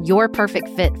you find your perfect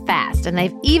fit fast. And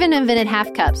they've even invented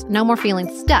half cups. No more feeling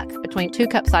stuck between 2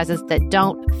 cup sizes that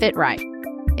don't fit right.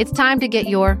 It's time to get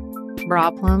your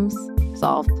problems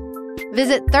solved.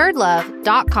 Visit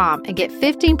thirdlove.com and get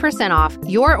 15% off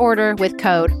your order with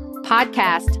code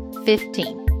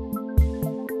podcast15.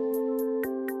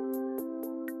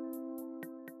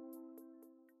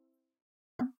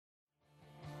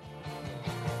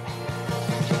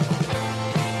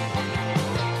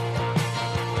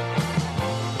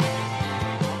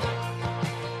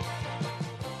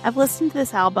 I've listened to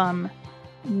this album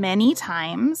many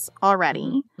times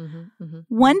already.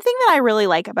 One thing that I really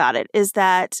like about it is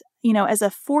that as a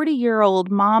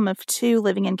 40-year-old mom of 2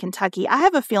 living in Kentucky, I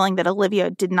have a feeling that Olivia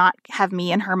did not have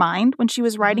me in her mind when she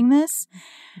was writing this.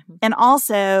 Mm-hmm. And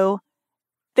also,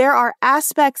 there are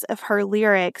aspects of her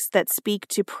lyrics that speak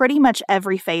to pretty much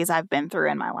every phase I've been through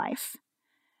in my life.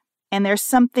 And there's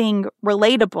something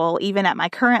relatable even at my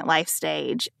current life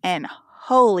stage. And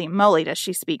holy moly, does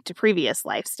she speak to previous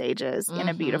life stages in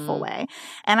a beautiful way.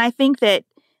 And I think that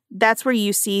that's where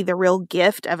you see the real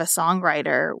gift of a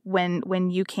songwriter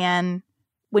when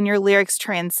your lyrics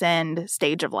transcend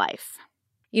stage of life.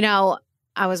 I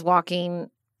was walking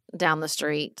down the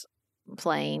street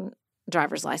playing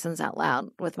Driver's License out loud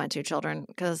with my 2 children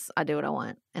because I do what I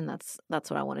want. And that's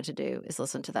what I wanted to do, is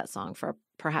listen to that song for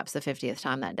perhaps the 50th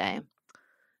time that day.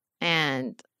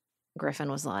 And Griffin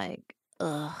was like,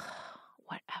 ugh,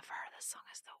 whatever. This song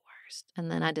is the worst. And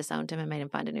then I disowned him and made him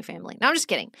find a new family. No, I'm just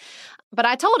kidding. But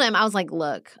I told him, I was like,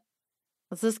 look,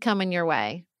 this is coming your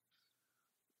way.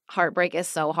 Heartbreak is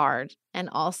so hard and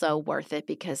also worth it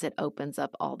because it opens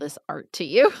up all this art to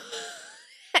you.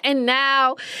 And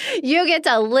now you get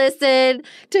to listen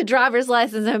to Driver's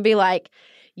License and be like,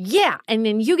 yeah. And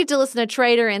then you get to listen to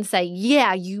Traitor and say,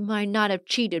 yeah, you might not have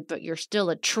cheated, but you're still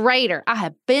a traitor. I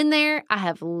have been there. I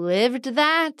have lived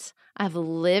that. I've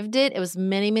lived it. It was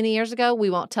many, many years ago. We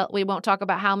won't talk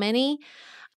about how many,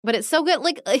 but it's so good.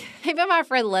 Like even my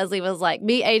friend Leslie was like,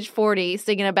 me age 40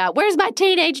 singing about where's my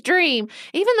teenage dream.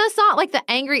 Even the song, like the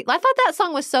angry, I thought that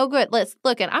song was so good.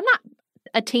 Look, I'm not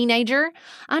a teenager.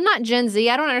 I'm not Gen Z.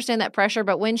 I don't understand that pressure.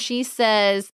 But when she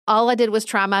says, all I did was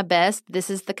try my best, this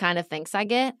is the kind of thanks I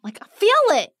get. Like, I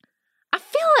feel it.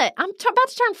 I'm about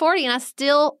to turn 40 and I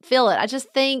still feel it. I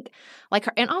just think like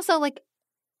her. And also like,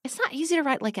 it's not easy to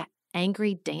write like an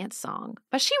angry dance song,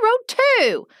 but she wrote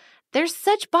 2. They're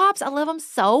such bops. I love them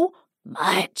so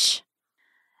much.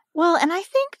 Well, and I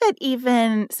think that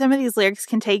even some of these lyrics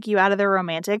can take you out of the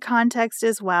romantic context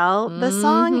as well. The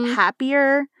song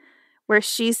Happier, where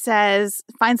she says,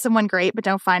 find someone great, but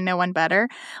don't find no one better.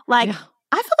 Like, yeah.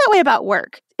 I feel that way about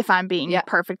work, if I'm being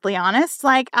perfectly honest.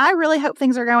 Like, I really hope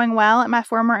things are going well at my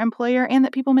former employer and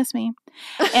that people miss me.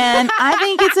 And I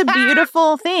think it's a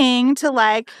beautiful thing to,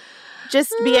 like,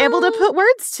 just be able to put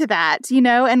words to that,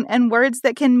 and words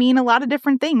that can mean a lot of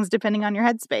different things depending on your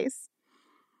headspace.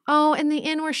 Oh, and the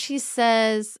end where she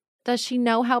says, does she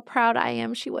know how proud I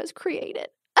am she was created?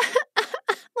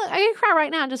 Look, I can cry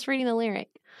right now just reading the lyric.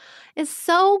 It's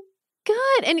so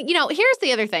good. And, here's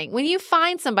the other thing. When you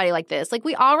find somebody like this, like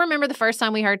we all remember the first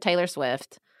time we heard Taylor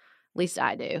Swift, at least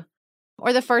I do,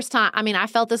 or the first time, I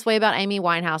felt this way about Amy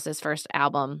Winehouse's first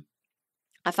album.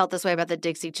 I felt this way about the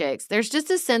Dixie Chicks. There's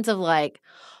just a sense of like,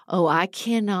 oh, I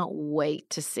cannot wait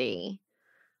to see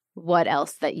what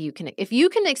else that you can, if you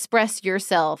can express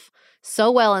yourself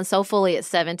so well and so fully at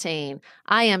 17,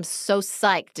 I am so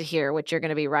psyched to hear what you're going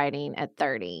to be writing at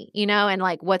 30, and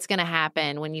like what's going to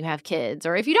happen when you have kids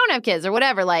or if you don't have kids or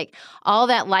whatever, like all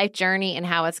that life journey and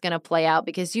how it's going to play out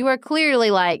because you are clearly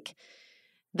like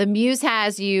the muse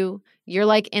has you. You're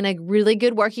like in a really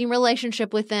good working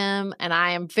relationship with them. And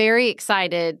I am very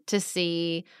excited to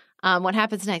see what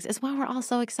happens next. It's why we're all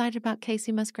so excited about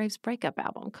Kacey Musgrave's breakup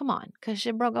album. Come on, because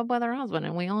she broke up with her husband,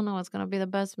 and we all know it's going to be the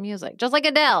best music. Just like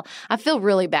Adele. I feel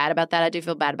really bad about that. I do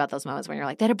feel bad about those moments when you're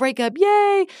like, they had a breakup,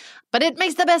 yay! But it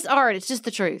makes the best art. It's just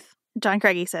the truth. John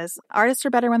Craigie says, artists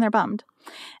are better when they're bummed.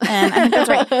 And I think that's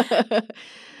right.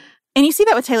 And you see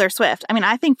that with Taylor Swift.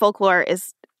 I think Folklore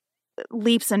is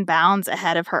leaps and bounds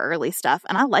ahead of her early stuff,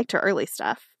 and I liked her early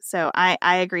stuff. So I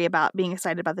agree about being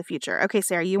excited about the future. Okay,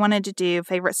 Sarah, you wanted to do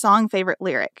favorite song, favorite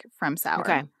lyric from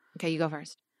Sour. Okay, you go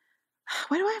first.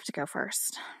 Why do I have to go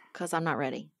first? Because I'm not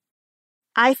ready.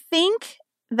 I think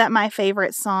that my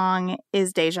favorite song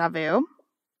is Deja Vu.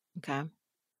 Okay.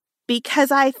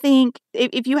 Because I think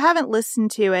if you haven't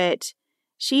listened to it,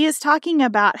 she is talking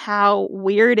about how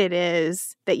weird it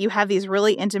is that you have these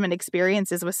really intimate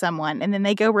experiences with someone and then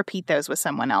they go repeat those with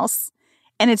someone else.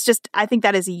 And it's just, I think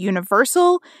that is a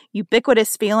universal,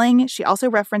 ubiquitous feeling. She also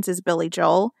references Billy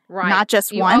Joel, right? Not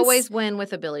just you once. You always win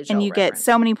with a Billy Joel and you reference. Get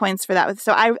so many points for that.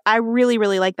 So I really,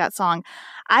 really like that song.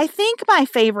 I think my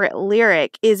favorite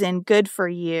lyric is in Good For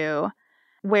You,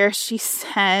 where she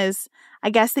says, I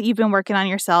guess that you've been working on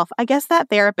yourself. I guess that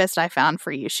therapist I found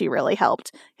for you, she really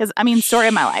helped. Because, story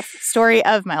of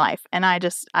my life. And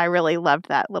I really loved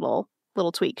that little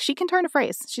tweak. She can turn a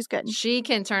phrase. She's good. She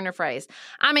can turn a phrase.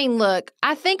 Look,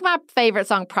 I think my favorite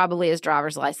song probably is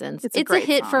Driver's License. It's a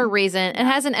hit song. For a reason. It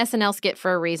has an SNL skit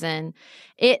for a reason.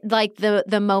 It like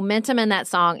the momentum in that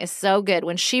song is so good.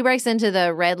 When she breaks into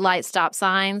the red light stop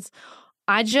signs,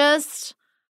 I just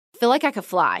feel like I could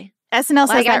fly. SNL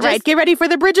says that right. Get ready for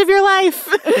the bridge of your life.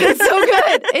 It's so good.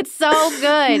 good. It's so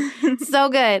good. So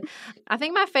good. I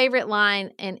think my favorite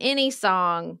line in any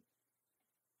song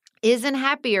is in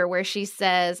Happier, where she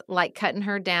says, like, cutting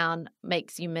her down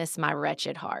makes you miss my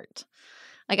wretched heart.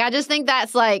 Like, I just think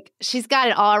that's like, she's got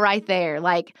it all right there.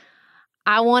 Like,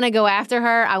 I want to go after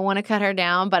her. I want to cut her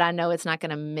down, but I know it's not going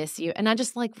to miss you. And I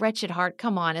just like wretched heart.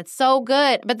 Come on. It's so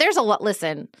good. But there's a lot.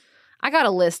 Listen, I got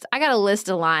a list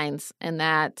of lines in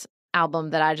that album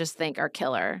that I just think are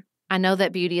killer. I know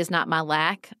that beauty is not my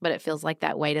lack, but it feels like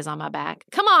that weight is on my back.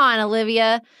 Come on,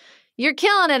 Olivia. You're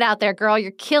killing it out there, girl.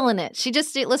 You're killing it. She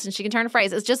can turn a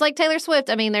phrase. It's just like Taylor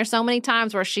Swift. I mean, there's so many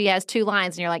times where she has 2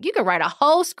 lines and you're like, you could write a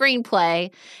whole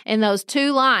screenplay in those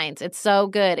 2 lines. It's so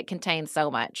good. It contains so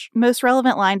much. Most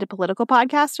relevant line to political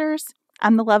podcasters,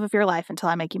 I'm the love of your life until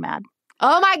I make you mad.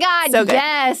 Oh my God. So good.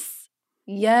 Yes.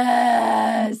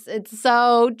 Yes. It's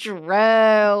so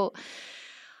true.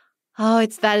 Oh,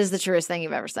 that is the truest thing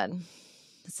you've ever said.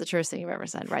 It's the truest thing you've ever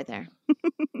said right there.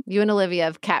 You and Olivia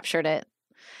have captured it.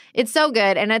 It's so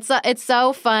good, and it's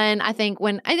so fun, I think,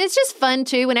 and it's just fun,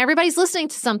 too, when everybody's listening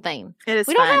to something. It is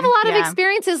We don't fun. have a lot of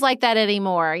experiences like that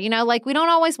anymore. You know, like, we don't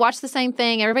always watch the same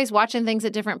thing. Everybody's watching things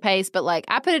at different pace, but, like,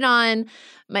 I put it on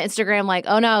my Instagram, like,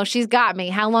 oh, no, she's got me.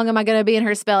 How long am I going to be in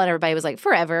her spell? And everybody was like,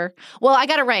 forever. Well, I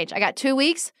got a range. I got 2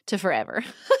 weeks to forever.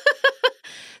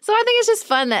 So I think it's just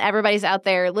fun that everybody's out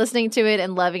there listening to it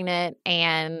and loving it,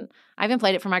 and I even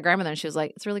played it for my grandmother, and she was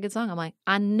like, it's a really good song. I'm like,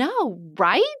 I know,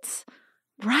 right?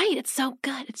 Right. It's so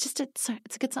good. It's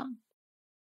a good song.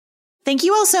 Thank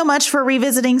you all so much for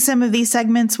revisiting some of these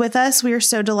segments with us. We are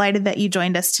so delighted that you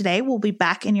joined us today. We'll be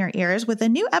back in your ears with a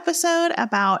new episode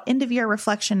about end-of-year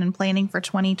reflection and planning for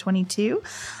 2022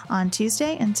 on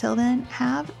Tuesday. Until then,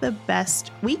 have the best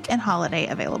week and holiday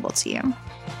available to you.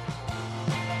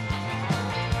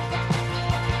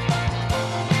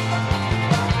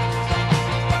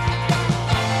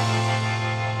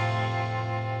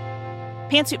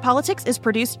 Pantsuit Politics is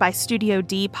produced by Studio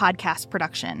D Podcast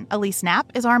Production. Elise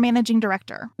Knapp is our managing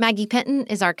director. Maggie Penton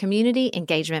is our community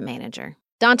engagement manager.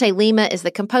 Dante Lima is the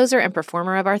composer and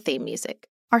performer of our theme music.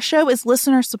 Our show is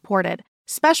listener supported.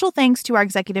 Special thanks to our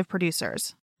executive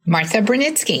producers: Martha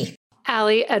Brunitsky,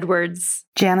 Allie Edwards,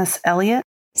 Janice Elliott,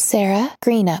 Sarah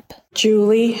Greenup,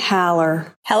 Julie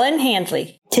Haller, Helen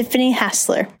Handley, Tiffany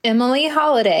Hassler, Emily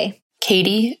Holiday,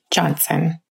 Katie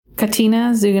Johnson,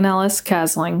 Katina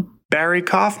Zuganellis-Kasling, Barry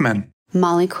Kaufman,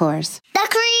 Molly Kors, The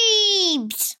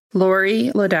Creeps,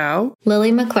 Lori Ladow,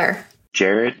 Lily McClure,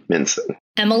 Jared Minson,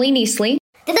 Emily Neasley,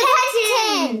 The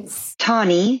Pettons,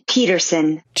 Tawny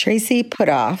Peterson, Tracy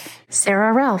Putoff,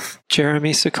 Sarah Ralph,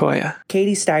 Jeremy Sequoia,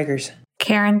 Katie Steigers,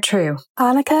 Karen True,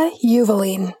 Annika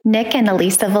Uvaline, Nick and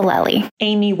Elisa Vallely,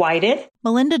 Amy Whited,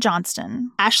 Melinda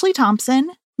Johnston, Ashley Thompson,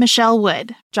 Michelle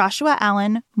Wood, Joshua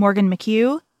Allen, Morgan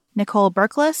McHugh, Nicole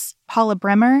Berkless, Paula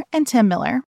Bremer, and Tim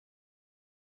Miller.